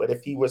talented. But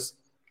if he was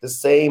the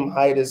same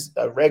height as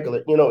a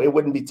regular, it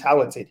wouldn't be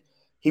talented.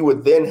 He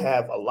would then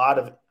have a lot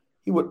of.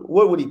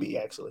 What would he be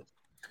actually?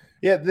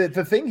 Yeah,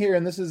 the thing here,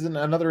 and this is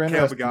another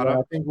interesting.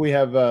 I think we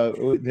have.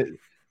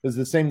 There's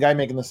the same guy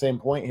making the same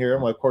point here.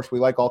 And of course, we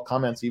like all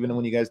comments, even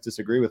when you guys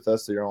disagree with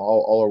us.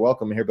 All are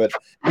welcome here. But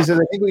he says,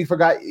 I think we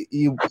forgot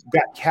you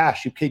got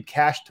cash. You paid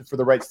cash for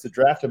the rights to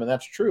draft him, and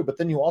that's true. But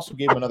then you also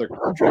gave him another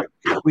contract.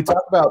 We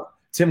talk about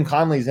Tim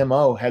Conley's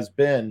MO has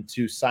been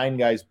to sign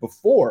guys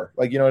before,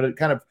 to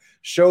kind of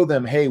show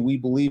them, hey, we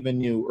believe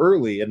in you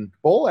early. And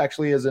Bol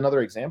actually is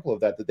another example of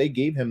that they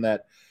gave him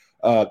that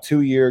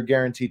 2-year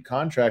guaranteed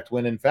contract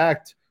when, in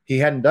fact, he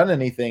hadn't done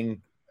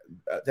anything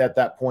at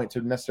that point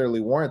to necessarily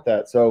warrant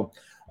that. So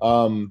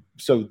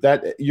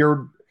that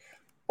you're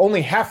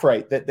only half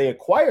right that they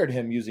acquired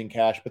him using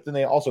cash, but then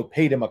they also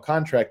paid him a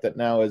contract that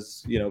now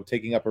is,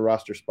 taking up a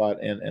roster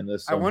spot and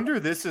this. I wonder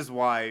this is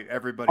why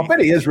everybody. I bet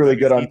he is really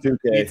good on 2K.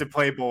 Need to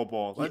play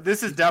Bol.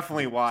 This is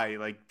definitely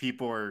why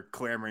people are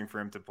clamoring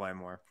for him to play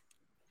more.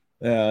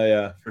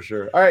 Yeah, for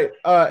sure. All right,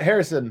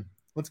 Harrison,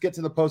 let's get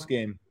to the post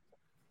game.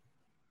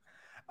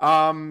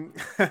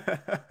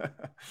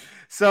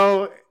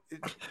 So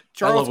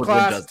Charles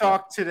Klask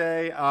talked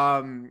today.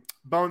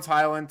 Bones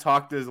Hyland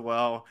talked as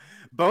well.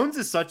 Bones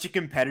is such a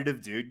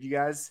competitive dude, you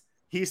guys.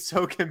 He's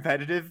so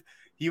competitive.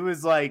 He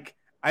was like,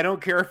 I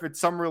don't care if it's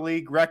summer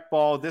league, rec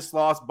ball. This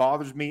loss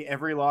bothers me.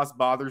 Every loss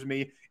bothers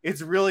me.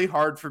 It's really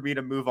hard for me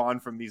to move on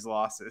from these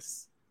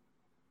losses.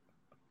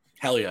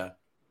 Hell yeah.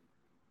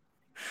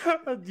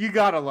 You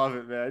got to love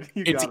it, man.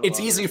 It's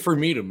easy for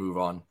me to move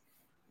on,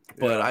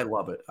 but I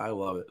love it. I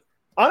love it.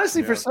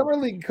 Honestly, for summer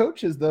league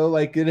coaches, though,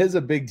 like it is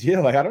a big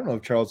deal. Like I don't know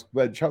if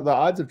the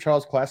odds of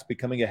Charles Klask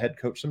becoming a head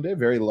coach someday are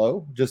very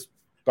low. Just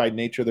by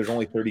nature, there's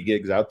only 30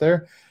 gigs out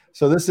there.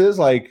 So this is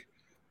like,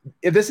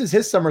 this is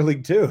his summer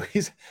league too.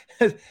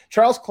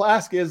 Charles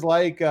Klask is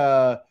like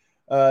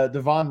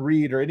Devon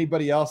Reed or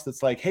anybody else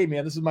that's like, hey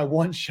man, this is my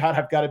one shot.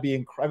 I've got to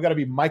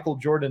be Michael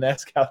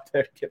Jordan-esque out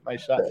there to get my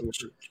shot.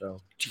 So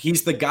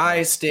he's the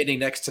guy standing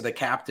next to the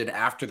captain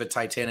after the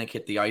Titanic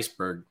hit the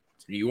iceberg.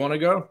 Do you want to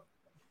go?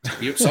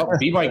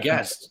 Be my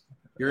guest.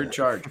 You're in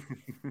charge.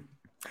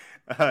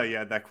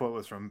 Yeah, that quote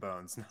was from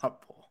Bones,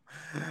 not Bol.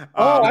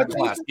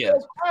 Klask, yeah.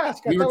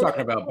 We were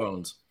talking about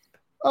Bones.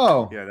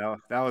 Oh, yeah,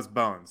 that was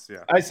Bones.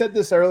 Yeah, I said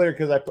this earlier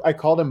because I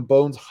called him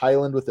Bones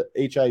Hyland with the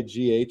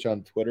HIGH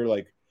on Twitter.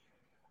 Like,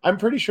 I'm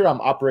pretty sure I'm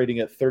operating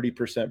at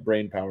 30%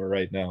 brain power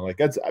right now. Like,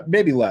 that's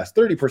maybe less.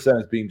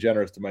 30% is being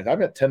generous to myself.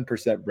 I'm at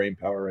 10% brain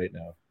power right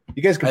now.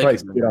 You guys can probably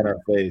see it on our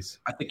face.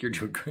 I think you're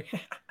doing great.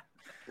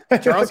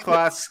 Charles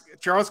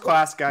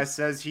Klask, guys,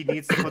 says he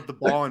needs to put the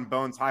ball in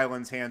Bones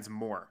Hyland's hands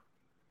more.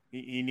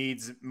 He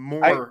needs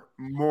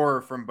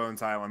more from Bones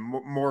Hyland,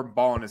 more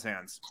ball in his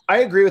hands.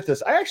 I agree with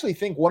this. I actually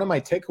think one of my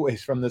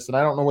takeaways from this, and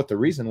I don't know what the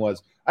reason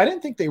was, I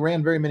didn't think they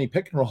ran very many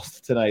pick and rolls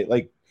tonight,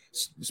 like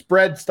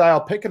spread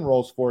style pick and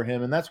rolls for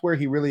him, and that's where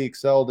he really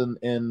excelled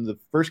in the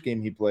first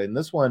game he played. And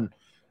this one,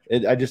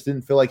 I just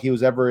didn't feel like he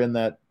was ever in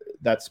that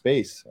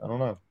space. I don't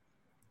know.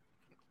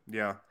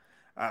 Yeah.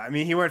 I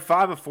mean, he went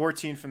 5 of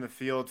 14 from the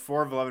field,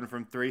 4 of 11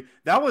 from 3.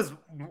 That was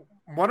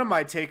one of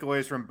my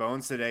takeaways from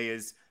Bones today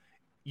is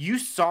you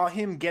saw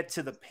him get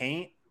to the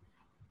paint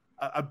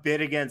a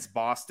bit against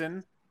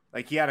Boston.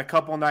 Like he had a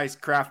couple nice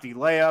crafty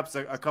layups,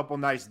 a couple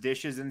nice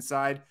dishes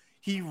inside.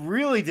 He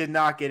really did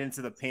not get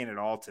into the paint at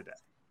all today.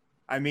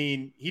 I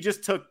mean, he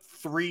just took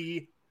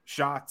 3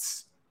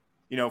 shots,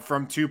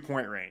 from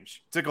 2-point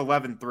range. Took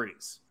 11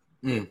 threes.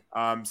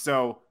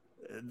 So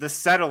the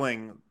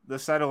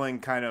settling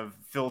kind of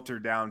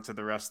filtered down to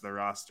the rest of the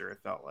roster, it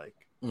felt like.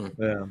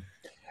 Yeah.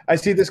 I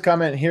see this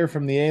comment here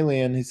from the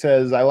alien. He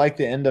says, I like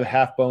the end of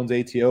half Bones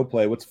ATO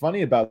play. What's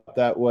funny about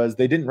that was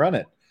they didn't run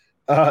it.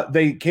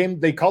 They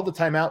called the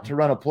timeout to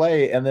run a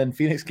play, and then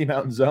Phoenix came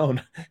out in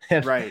zone.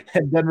 And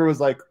Denver was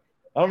like,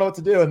 I don't know what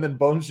to do. And then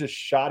Bones just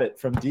shot it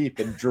from deep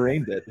and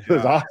drained it. It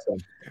was awesome.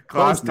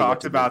 Klaus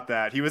talked about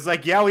that. He was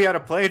like, yeah, we had a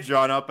play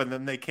drawn up, and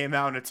then they came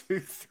out in a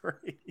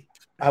 2-3.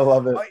 I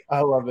love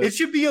it. It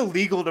should be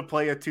illegal to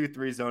play a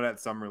 2-3 zone at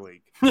Summer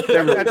League.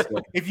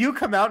 If you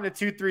come out in a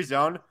 2-3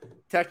 zone,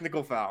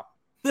 technical foul.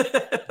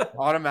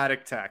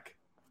 Automatic tech.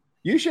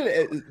 You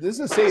should. This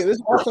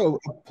also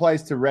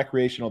applies to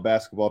recreational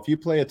basketball. If you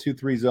play a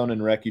 2-3 zone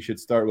in rec, you should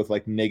start with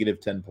like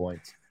 -10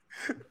 points.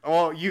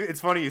 Well,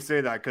 it's funny you say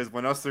that because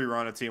when us three were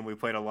on a team, we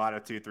played a lot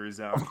of 2-3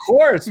 zone. Of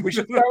course, we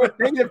should start with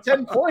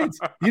 -10 points.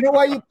 You know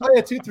why you play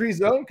a 2-3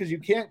 zone? Because you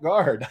can't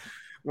guard.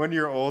 When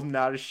you're old and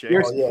out of shape,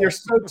 you're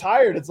so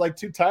tired. It's like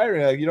too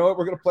tiring. Like, you know what?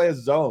 We're gonna play a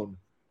zone.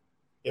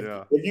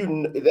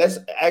 That's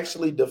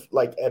actually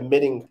like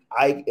admitting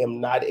I am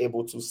not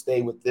able to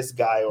stay with this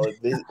guy or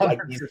this like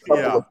these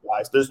couple of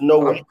guys. There's no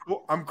way.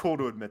 I'm cool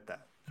to admit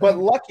that. But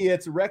lucky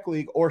it's rec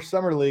league or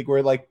summer league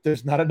where like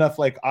there's not enough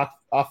like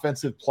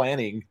offensive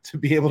planning to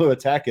be able to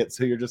attack it.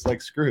 So you're just like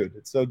screwed.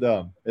 It's so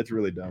dumb. It's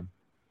really dumb.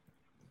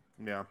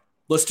 Yeah.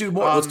 Let's do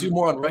more. Let's do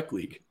more on rec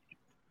league.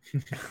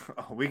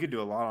 We could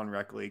do a lot on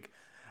rec league.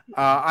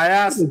 I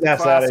asked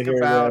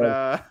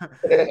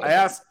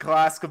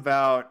Klask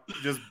about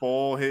just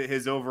Bol,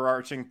 his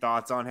overarching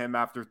thoughts on him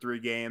after 3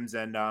 games,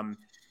 and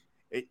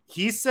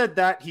he said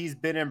that he's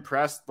been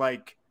impressed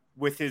like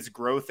with his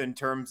growth in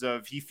terms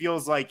of he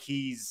feels like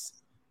he's.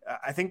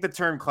 I think the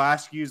term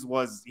Klask used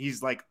was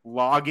he's like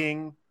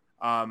logging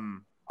a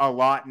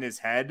lot in his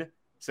head,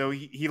 so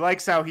he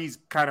likes how he's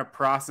kind of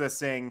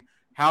processing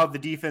how the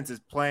defense is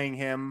playing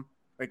him,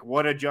 like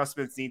what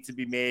adjustments need to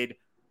be made.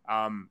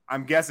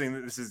 I'm guessing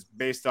that this is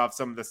based off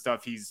some of the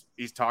stuff he's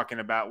talking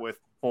about with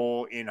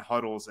Bol in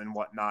huddles and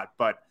whatnot,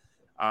 but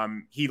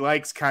he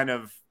likes kind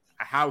of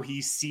how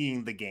he's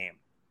seeing the game.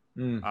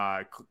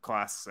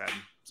 Klask said.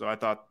 So I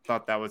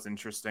thought that was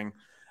interesting.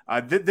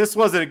 This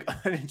was an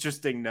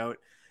interesting note.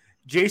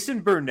 Jason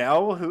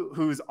Burnell,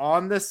 who's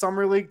on the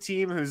summer league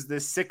team, who's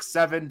this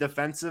 6'7"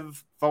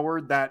 defensive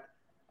forward that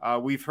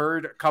we've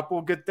heard a couple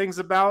good things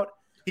about.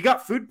 He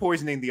got food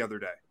poisoning the other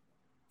day.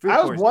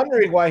 I was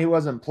wondering why he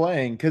wasn't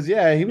playing because, he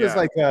was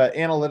like an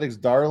analytics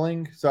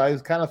darling. So I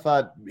kind of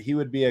thought he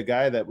would be a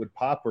guy that would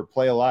pop or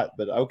play a lot.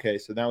 But okay,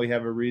 so now we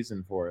have a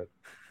reason for it.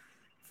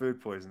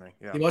 Food poisoning.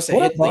 Yeah, he must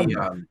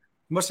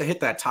have hit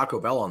that Taco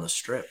Bell on the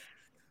strip.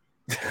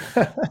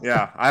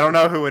 Yeah, I don't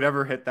know who would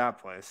ever hit that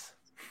place.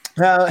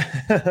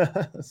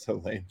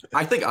 So lame.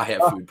 I think I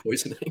have food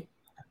poisoning.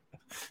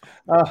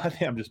 I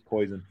think I'm just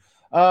poisoned.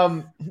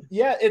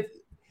 Yeah,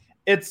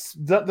 it's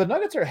the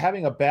Nuggets are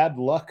having a bad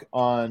luck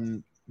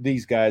on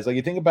these guys. Like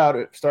you think about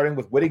it, starting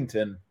with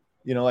Whittington,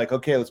 like,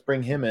 okay, let's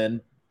bring him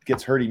in.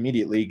 Gets hurt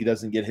immediately. He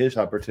doesn't get his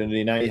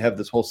opportunity. Now you have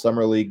this whole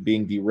summer league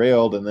being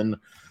derailed, and then,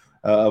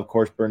 of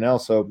course, Burnell.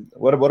 So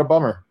what a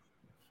bummer.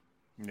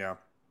 Yeah.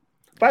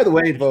 By the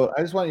way, Vote,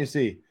 I just want you to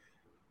see,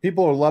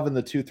 people are loving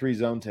the 2-3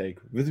 zone take.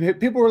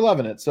 People are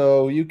loving it.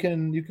 So you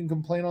can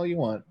complain all you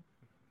want.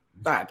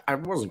 I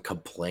wasn't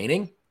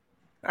complaining.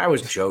 I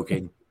was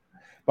joking.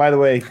 By the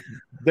way,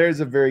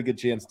 there's a very good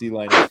chance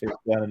D-Line is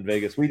down in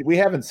Vegas. We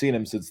haven't seen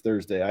him since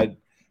Thursday. I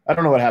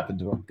don't know what happened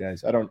to him,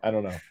 guys. I don't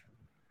know.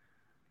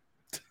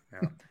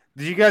 Yeah.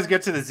 Did you guys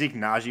get to the Zeke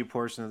Nnaji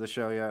portion of the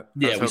show yet?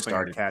 Yeah, we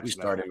started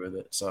with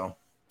it. So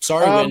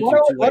sorry.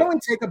 Why don't we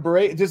take a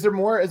break? Is there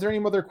more? Is there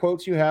any other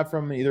quotes you have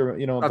from either?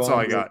 That's all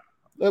I got.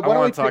 I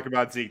want to talk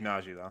about Zeke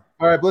Nnaji though.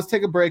 All right, let's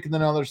take a break, and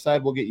then on the other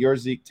side we'll get your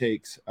Zeke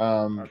takes,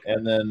 and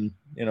then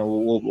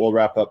we'll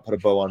wrap up, put a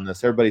bow on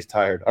this. Everybody's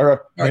tired. All right,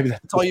 maybe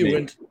that's all you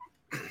went.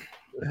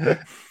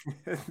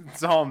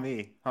 It's all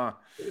me, huh?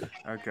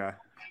 Okay.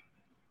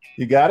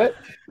 You got it?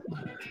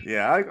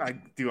 Yeah, I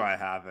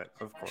have it.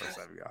 Of course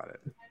I've got it.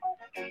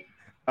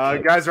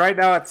 Guys, right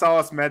now at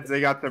Solace Meds,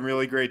 they got some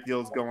really great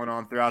deals going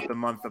on throughout the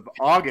month of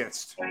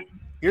August.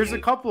 Here's a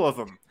couple of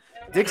them.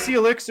 Dixie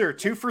Elixir,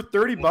 2 for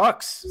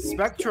 $30.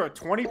 Spectra,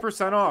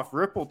 20% off.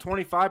 Ripple,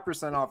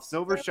 25% off.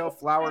 Silver Shelf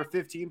Flour,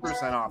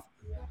 15% off.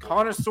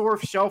 Connoisseur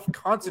Shelf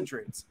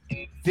Concentrates,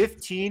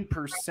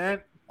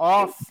 15%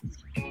 off.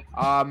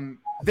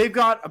 They've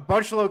got a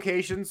bunch of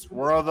locations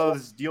where all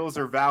those deals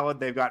are valid.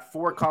 They've got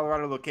 4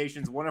 Colorado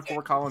locations, 1 in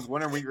Fort Collins,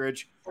 1 in Wheat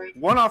Ridge,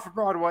 1 off of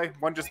Broadway,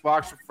 1 just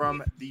blocks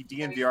from the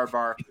DNVR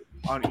bar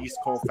on East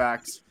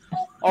Colfax.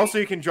 Also,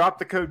 you can drop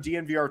the code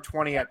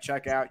DNVR20 at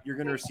checkout. You're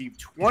going to receive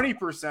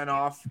 20%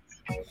 off.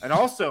 And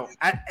also,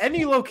 at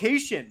any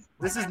location,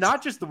 this is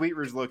not just the Wheat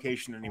Ridge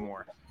location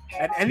anymore.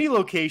 At any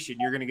location,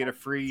 you're going to get a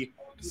free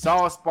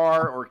Solace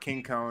Bar or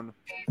King Cone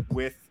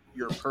with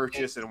your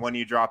purchase, and when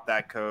you drop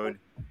that code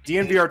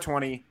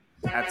DNVR20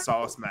 at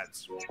Solace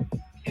Meds.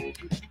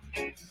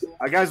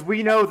 Guys,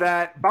 we know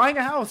that buying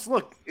a house,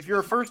 look, if you're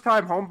a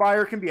first-time home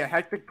buyer, can be a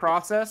hectic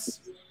process.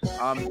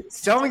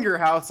 Selling your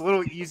house a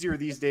little easier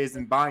these days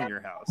than buying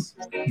your house.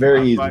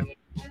 Very easy. But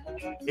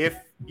if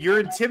you're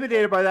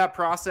intimidated by that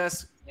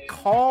process,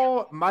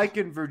 call Mike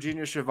and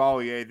Virginia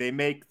Chevalier. They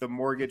make the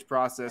mortgage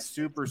process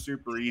super,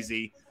 super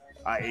easy.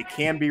 It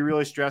can be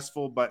really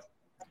stressful, but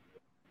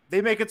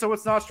they make it so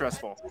it's not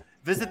stressful.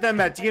 Visit them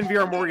at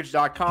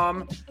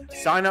dnvrmortgage.com.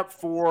 Sign up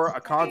for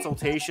a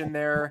consultation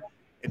there.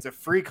 It's a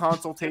free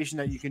consultation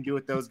that you can do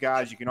with those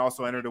guys. You can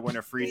also enter to win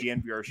a free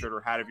DNVR shirt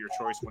or hat of your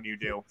choice when you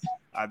do.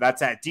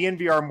 That's at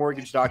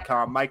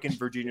dnvrmortgage.com. Mike and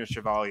Virginia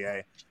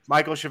Chevalier.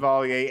 Michael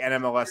Chevalier,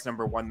 NMLS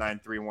number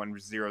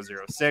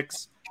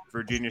 1931006.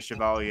 Virginia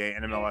Chevalier,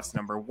 NMLS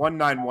number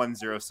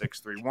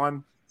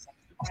 1910631.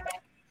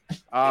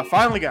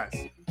 Finally,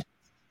 guys,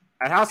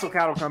 at Hassel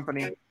Cattle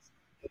Company,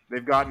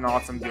 they've got an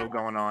awesome deal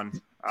going on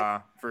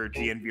for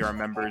DNVR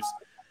members.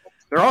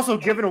 They're also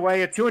giving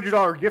away a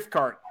 $200 gift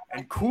card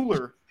and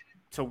cooler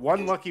to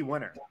one lucky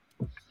winner.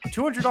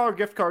 $200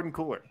 gift card and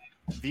cooler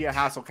via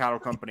Hassel Cattle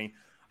Company.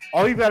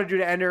 All you've got to do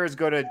to enter is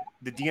go to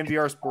the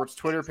DNVR Sports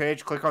Twitter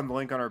page, click on the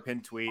link on our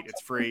pinned tweet.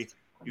 It's free.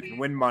 You can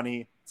win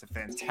money. It's a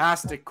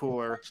fantastic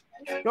cooler.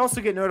 You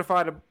also get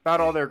notified about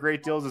all their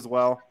great deals as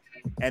well.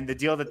 And the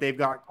deal that they've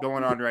got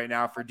going on right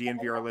now for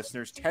DNVR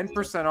listeners,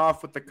 10%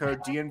 off with the code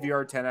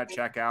DNVR10 at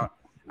checkout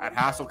at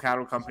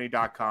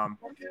HassleCattleCompany.com.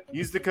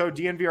 Use the code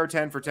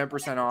DNVR10 for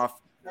 10% off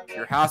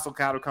your Hassel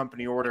Cattle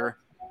Company order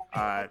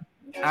at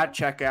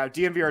checkout.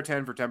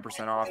 DNVR10 for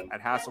 10% off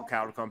at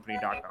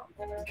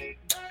HassleCattleCompany.com.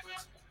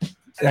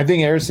 I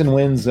think Harrison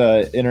Wynn's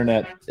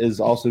internet is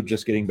also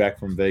just getting back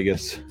from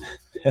Vegas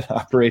and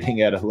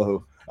operating at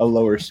a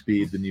lower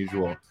speed than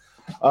usual.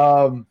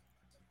 What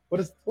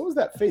was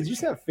that face? Did you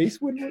say that face,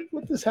 Win?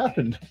 What just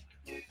happened?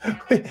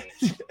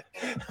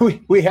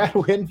 we had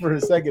Win for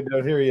a second.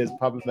 No, here he is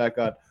popping back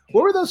on.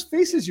 What were those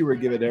faces you were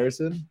giving,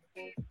 Harrison?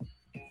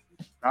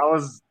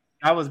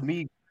 That was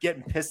me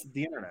getting pissed at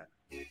the internet.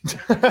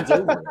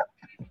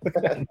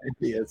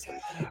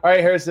 All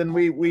right, Harrison.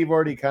 We've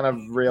already kind of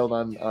railed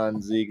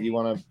on Zeke. You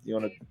want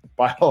to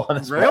pile on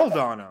his railed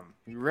on him.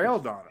 You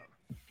railed on him.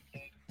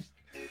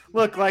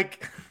 Look,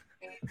 like,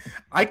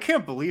 I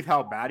can't believe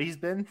how bad he's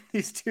been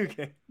these 2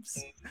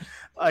 games.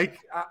 Like,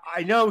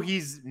 I know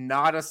he's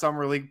not a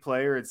summer league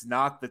player. It's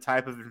not the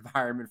type of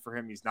environment for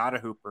him. He's not a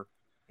hooper.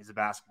 He's a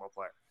basketball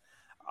player.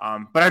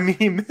 But I mean,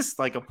 he missed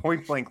like a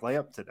point blank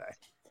layup today.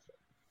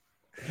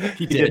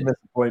 He did miss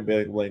a point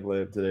blank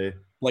layup today,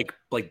 like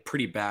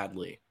pretty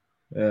badly.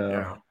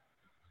 Yeah.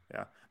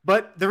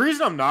 But the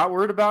reason I'm not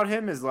worried about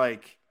him is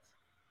like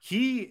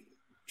he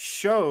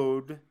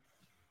showed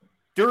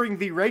during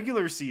the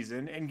regular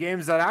season in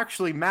games that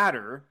actually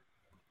matter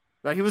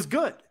that he was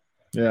good.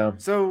 Yeah.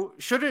 So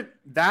shouldn't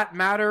that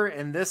matter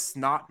and this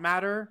not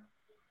matter?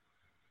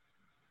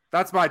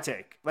 That's my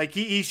take. Like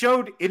he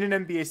showed in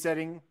an NBA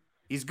setting,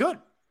 he's good.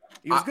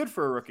 He was good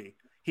for a rookie.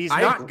 He's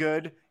not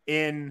good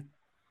in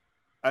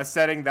a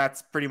setting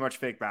that's pretty much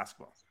fake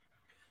basketball.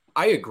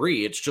 I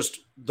agree. It's just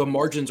the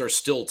margins are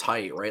still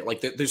tight, right?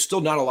 Like there's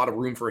still not a lot of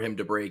room for him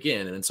to break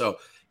in. And so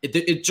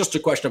it's just a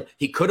question of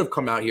he could have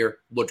come out here,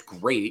 looked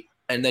great,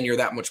 and then you're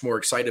that much more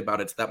excited about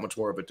it. It's that much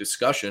more of a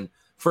discussion.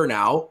 For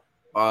now,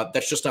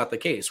 that's just not the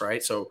case,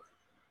 right? So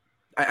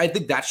I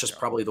think that's just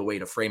probably the way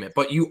to frame it.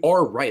 But you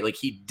are right. Like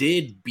he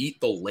did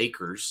beat the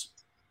Lakers.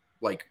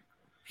 Like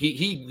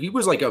he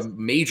was like a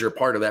major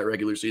part of that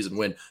regular season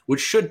win,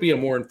 which should be a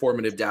more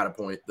informative data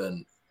point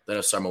than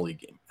a summer league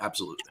game.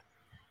 Absolutely.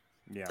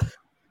 Yeah.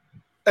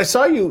 I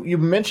saw you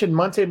mentioned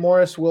Monte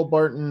Morris, Will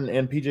Barton,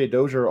 and PJ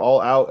Dozier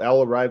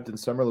all arrived in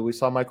summer league. We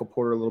saw Michael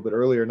Porter a little bit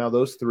earlier. Now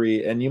those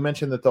three, and you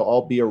mentioned that they'll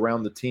all be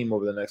around the team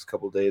over the next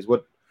couple of days.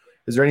 What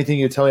is there anything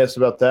you tell us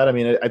about that? I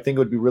mean, I think it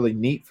would be really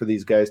neat for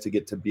these guys to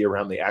get to be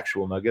around the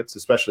actual Nuggets,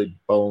 especially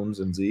Bones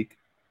and Zeke.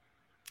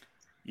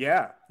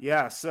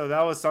 Yeah. So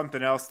that was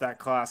something else that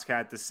Klask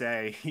had to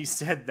say. He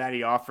said that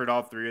he offered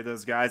all three of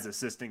those guys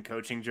assistant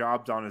coaching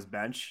jobs on his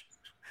bench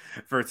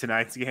for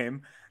tonight's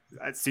game.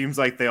 It seems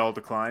like they all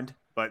declined,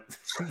 but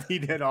he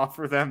did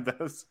offer them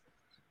those.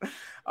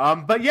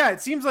 But yeah,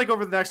 it seems like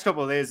over the next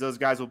couple of days, those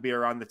guys will be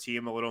around the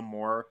team a little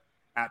more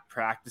at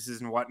practices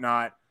and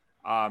whatnot.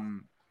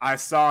 I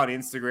saw on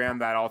Instagram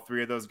that all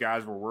three of those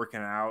guys were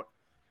working out,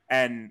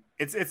 and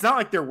it's not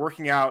like they're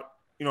working out,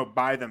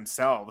 by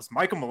themselves.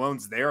 Michael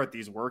Malone's there at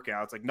these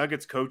workouts. Like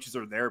Nuggets coaches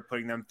are there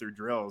putting them through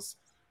drills.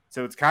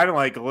 So it's kind of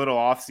like a little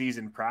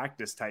off-season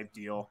practice type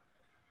deal.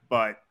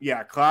 But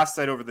yeah, Klask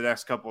said over the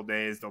next couple of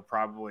days, they'll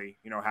probably,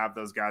 have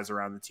those guys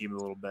around the team a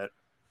little bit.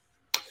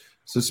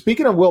 So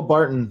speaking of Will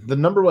Barton, the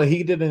number one,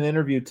 he did an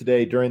interview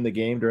today during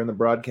the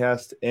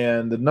broadcast.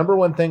 And the number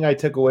one thing I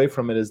took away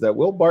from it is that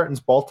Will Barton's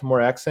Baltimore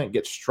accent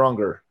gets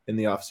stronger in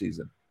the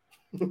offseason.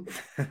 You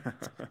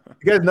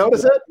guys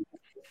notice it?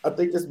 I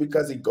think it's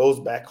because he goes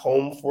back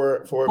home for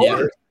a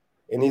bit,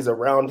 and he's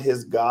around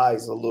his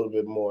guys a little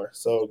bit more.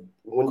 So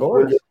when you're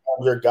around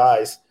your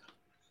guys,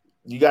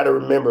 you got to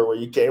remember where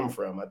you came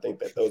from. I think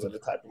that those are the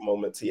type of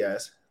moments he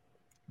has.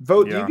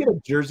 Do you get a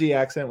Jersey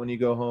accent when you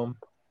go home?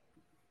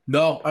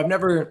 No, I've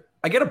never.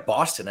 I get a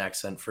Boston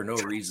accent for no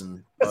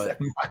reason. But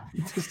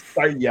just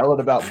start yelling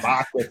about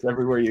Bacchus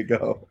everywhere you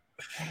go.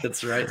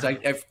 That's right.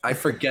 I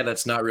forget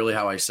that's not really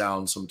how I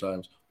sound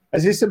sometimes. I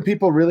see some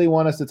people really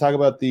want us to talk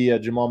about the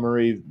Jamal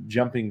Murray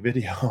jumping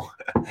video.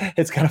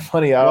 It's kind of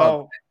funny.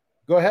 Go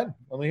ahead.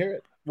 Let me hear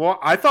it. Well,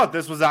 I thought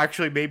this was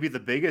actually maybe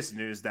the biggest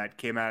news that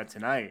came out of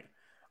tonight.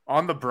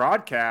 On the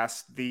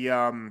broadcast,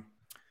 the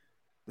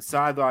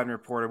sideline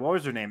reporter, what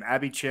was her name?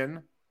 Abby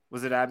Chin?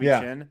 Was it Abby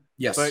Chin?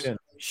 Yes. But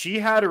she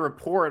had a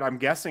report, I'm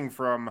guessing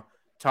from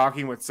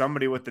talking with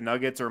somebody with the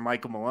Nuggets or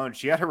Michael Malone.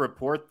 She had a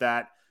report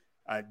that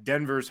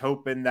Denver's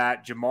hoping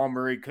that Jamal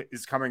Murray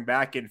is coming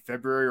back in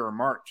February or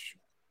March.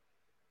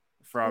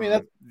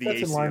 That's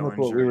in line with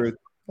injury.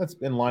 That's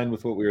in line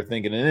with what we were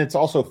thinking, and it's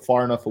also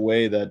far enough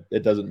away that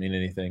it doesn't mean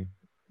anything.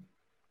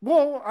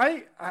 Well,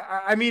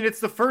 I mean, it's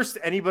the first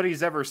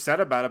anybody's ever said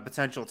about a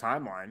potential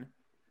timeline.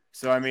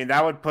 So, I mean,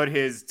 that would put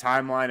his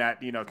timeline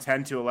at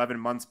 10 to 11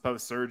 months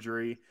post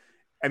surgery.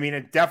 I mean,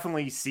 it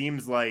definitely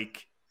seems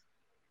like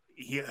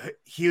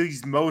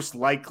he's most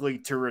likely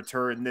to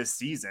return this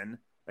season.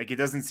 Like, it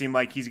doesn't seem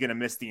like he's going to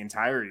miss the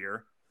entire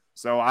year.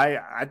 So,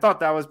 I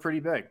thought that was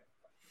pretty big.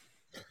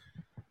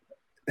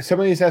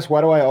 Somebody's asked,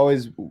 why do I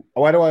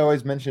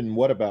always mention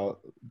what about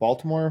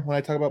Baltimore when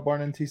I talk about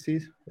Barton and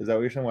TCs? Is that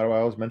what you're saying? Why do I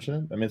always mention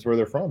it? I mean, it's where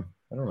they're from.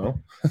 I don't know.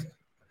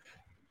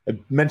 I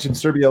mentioned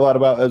Serbia a lot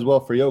about as well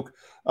for Yoke.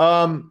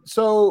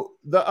 So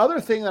the other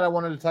thing that I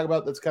wanted to talk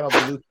about that's kind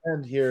of a loose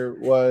end here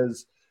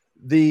was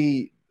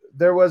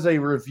there was a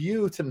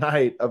review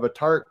tonight of a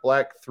Tark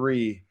Black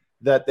 3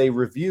 that they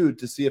reviewed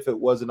to see if it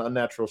was an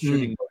unnatural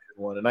shooting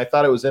motion one. And I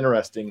thought it was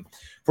interesting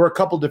for a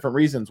couple different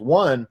reasons.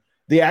 One,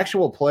 the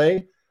actual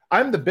play,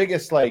 I'm the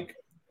biggest,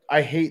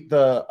 I hate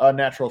the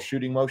unnatural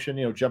shooting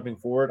motion, jumping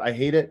forward. I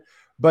hate it.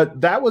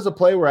 But that was a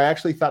play where I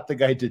actually thought the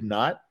guy did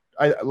not.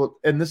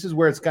 And this is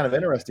where it's kind of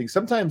interesting.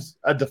 Sometimes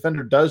a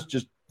defender does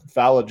just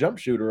foul a jump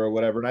shooter or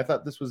whatever, and I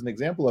thought this was an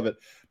example of it.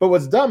 But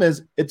what's dumb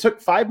is it took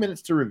 5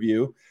 minutes to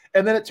review,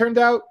 and then it turned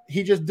out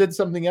he just did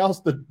something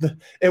else.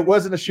 It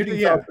wasn't a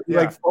shooting foul. He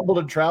fumbled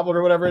and traveled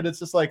or whatever, and it's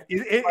just like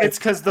it's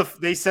because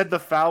they said the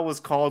foul was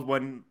called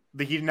when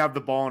he didn't have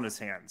the ball in his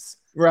hands.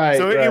 Right.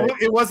 So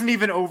it wasn't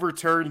even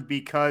overturned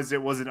because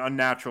it was an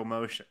unnatural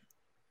motion.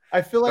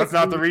 I feel like that's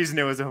not the reason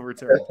it was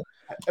overturned.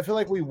 I feel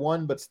like we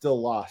won but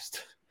still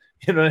lost.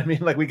 You know what I mean?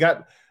 Like we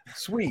got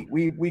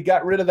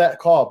rid of that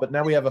call, but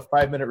now we have a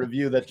 5-minute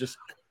review that just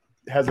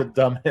has a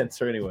dumb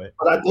answer anyway.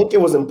 But I think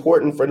it was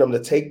important for them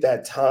to take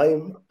that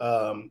time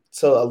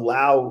to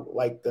allow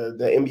the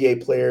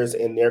NBA players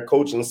and their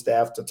coaching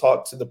staff to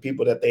talk to the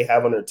people that they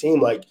have on their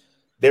team. Like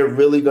they're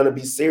really going to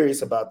be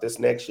serious about this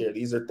next year.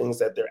 These are things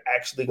that they're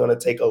actually going to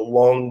take a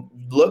long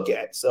look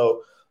at.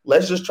 So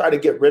let's just try to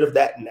get rid of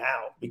that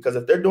now, because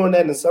if they're doing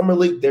that in summer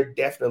league, they're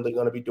definitely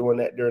going to be doing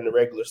that during the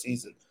regular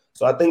season.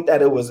 So I think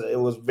that it was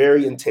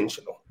very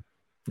intentional.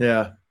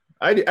 Yeah,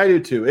 I do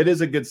too. It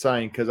is a good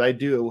sign because I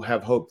do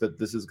have hope that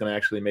this is going to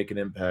actually make an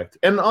impact.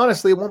 And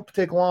honestly, it won't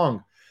take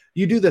long.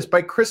 You do this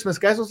by Christmas,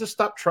 guys will just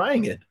stop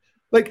trying it.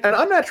 Like an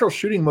unnatural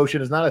shooting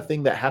motion is not a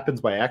thing that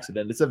happens by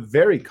accident. It's a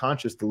very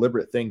conscious,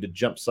 deliberate thing to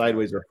jump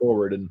sideways or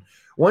forward. And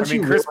once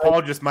Chris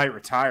Paul just might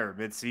retire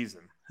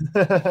mid-season.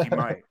 He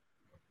might.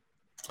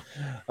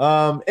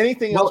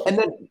 Anything else? And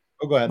then,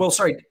 go ahead. Well,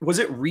 sorry, was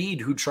it Reed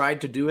who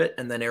tried to do it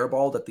and then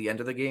airballed at the end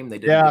of the game? They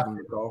didn't give him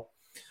the call.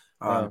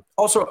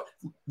 Also,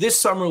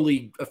 this summer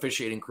league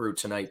officiating crew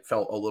tonight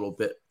felt a little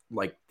bit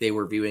like they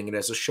were viewing it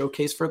as a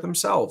showcase for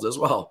themselves as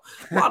well.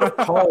 A lot of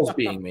calls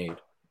being made.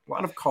 A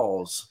lot of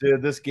calls.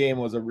 Dude, this game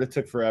it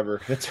took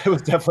forever. It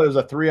was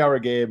a 3-hour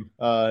game.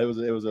 It was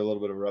a little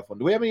bit of a rough one.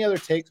 Do we have any other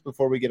takes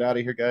before we get out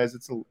of here, guys?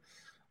 It's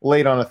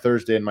late on a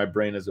Thursday and my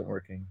brain isn't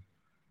working.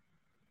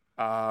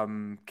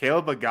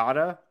 Caleb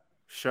Agada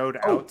showed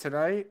out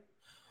tonight.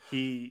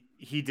 He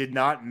did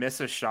not miss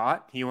a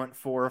shot. He went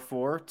 4 of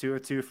 4, 2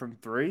 of 2 from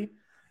 3.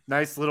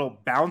 Nice little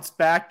bounce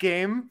back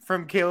game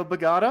from Caleb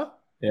Agada.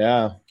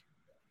 Yeah.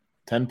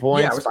 10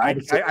 points.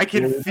 Yeah, I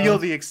can feel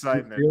the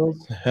excitement.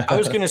 I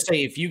was going to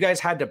say, if you guys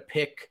had to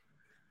pick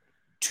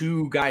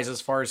two guys as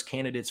far as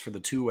candidates for the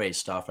two-way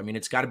stuff, I mean,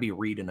 it's got to be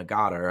Reed and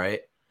Agada, right?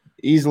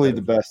 Easily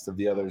the best of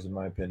the others, in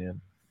my opinion.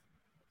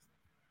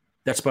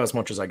 That's about as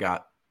much as I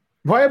got.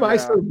 Why am I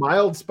so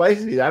mild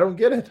spicy? I don't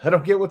get it. I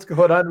don't get what's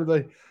going on with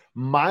the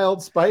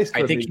mild spice.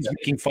 I think he's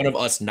making fun of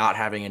us not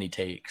having any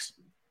takes.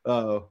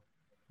 Oh.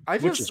 I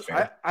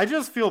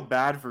just feel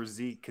bad for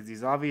Zeke because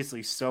he's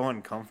obviously so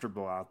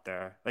uncomfortable out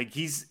there. Like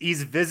he's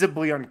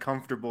visibly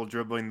uncomfortable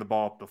dribbling the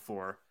ball up the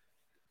floor.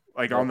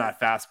 Like on that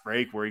fast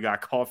break where he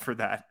got called for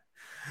that.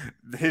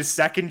 His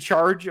second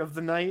charge of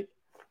the night.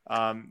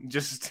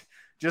 Just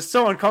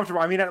so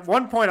uncomfortable. I mean, at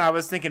one point I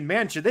was thinking,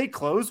 man, should they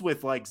close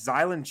with like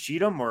Zylan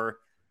Cheatham or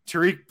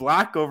Tariq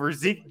Black over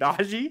Zeke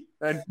Nnaji?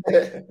 And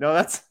no,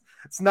 it's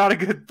not a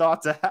good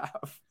thought to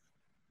have.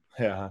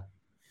 Yeah.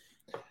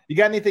 You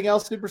got anything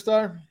else,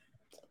 Superstar?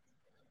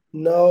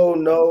 No.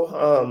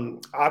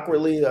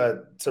 Awkwardly,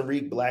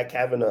 Tariq Black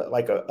having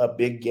a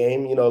big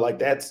game,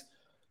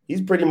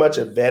 he's pretty much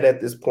a vet at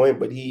this point,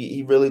 but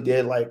he really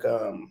did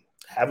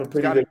have a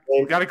pretty good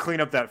game. Got to clean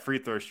up that free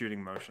throw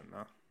shooting motion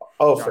though.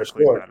 Oh, for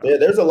sure.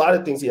 There's a lot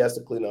of things he has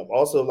to clean up.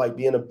 Also, like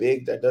being a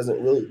big that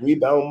doesn't really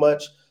rebound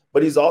much,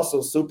 but he's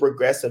also super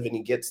aggressive and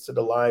he gets to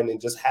the line, and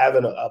just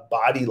having a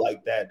body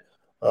like that,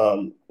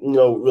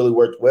 really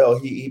worked well.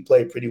 He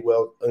played pretty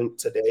well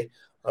today.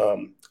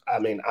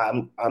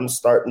 I'm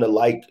starting to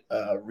like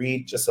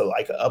Reed just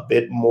a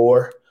bit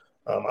more.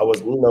 I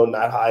was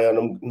not high on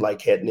him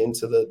heading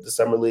into the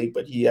summer league,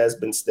 but he has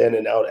been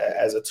standing out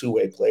as a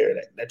two-way player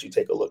that you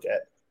take a look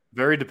at.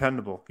 Very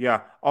dependable.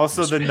 Yeah.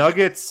 Also, the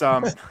Nuggets.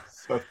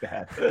 So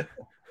bad.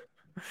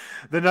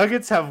 The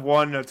Nuggets have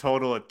won a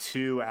total of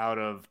 2 out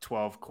of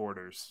 12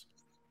 quarters,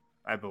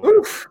 I believe.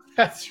 Oof,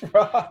 that's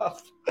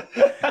rough.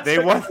 They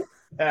won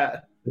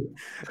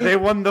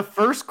the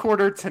first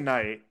quarter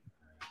tonight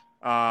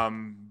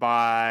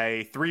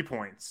by 3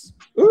 points.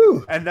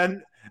 Ooh. And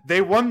then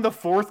they won the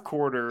fourth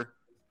quarter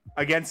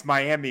against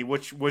Miami,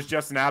 which was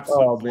just an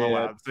absolute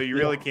blowout. So you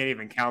really can't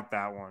even count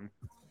that one.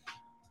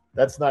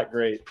 That's not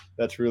great.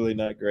 That's really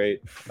not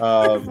great.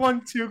 They've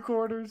won 2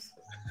 quarters.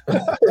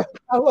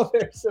 I love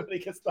it. Somebody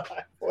gets the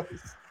high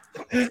voice.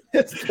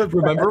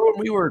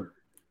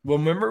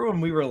 Remember when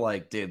we were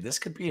like, dude, this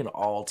could be an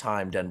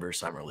all-time Denver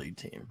Summer League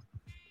team.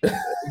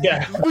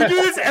 Yeah, we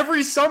do this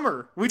every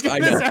summer. We do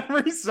it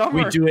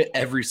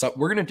every summer.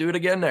 We're gonna do it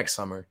again next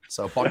summer.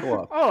 So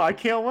buckle up. Oh, I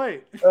can't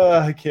wait.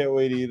 I can't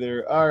wait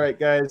either. All right,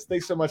 guys.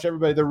 Thanks so much,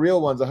 everybody. The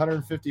real ones,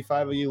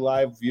 155 of you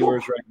live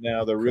viewers right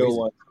now. The real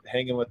ones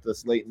hanging with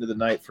us late into the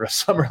night for a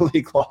summer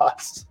league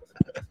loss.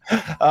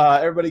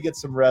 Everybody get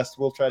some rest.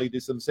 We'll try to do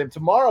some same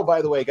tomorrow.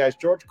 By the way, guys,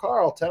 George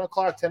Karl, 10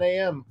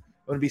 a.m.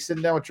 I'm going to be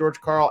sitting down with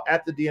George Karl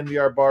at the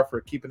DNVR bar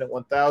for Keeping It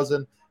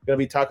 1000. Going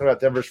to be talking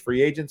about Denver's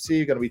free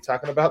agency. Going to be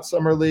talking about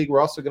Summer League. We're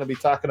also going to be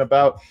talking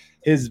about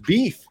his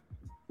beef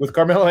with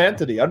Carmelo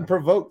Anthony,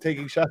 unprovoked,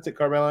 taking shots at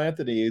Carmelo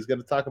Anthony. He's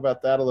going to talk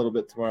about that a little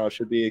bit tomorrow.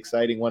 Should be an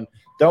exciting one.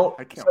 Don't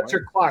set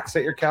your clock,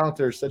 set your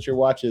calendars, set your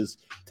watches.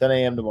 10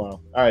 a.m. tomorrow.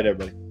 All right,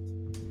 everybody.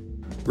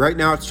 Right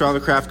now at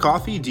Strava Craft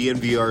Coffee,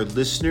 DNVR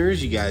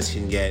listeners, you guys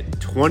can get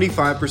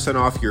 25%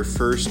 off your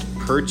first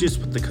purchase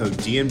with the code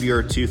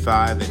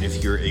DNVR25. And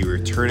if you're a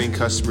returning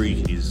customer,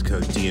 you can use the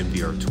code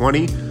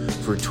DNVR20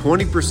 for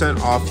 20%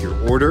 off your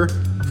order.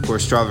 Of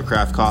course, Strava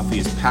Craft Coffee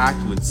is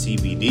packed with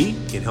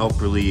CBD. It can help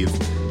relieve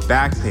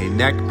back pain,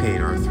 neck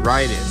pain,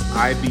 arthritis,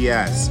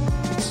 IBS,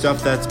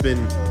 stuff that's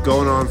been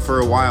going on for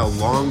a while,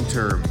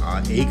 long-term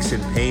aches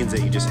and pains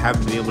that you just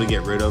haven't been able to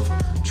get rid of.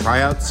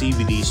 Try out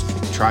CBD,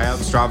 try out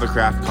Strava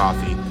Craft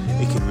Coffee.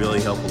 It can really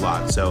help a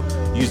lot. So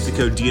use the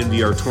code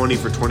DNVR20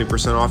 for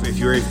 20% off. If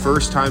you're a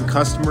first-time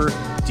customer,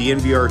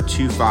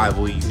 DNVR25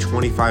 will get you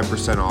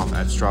 25% off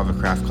at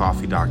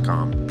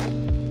StravaCraftCoffee.com.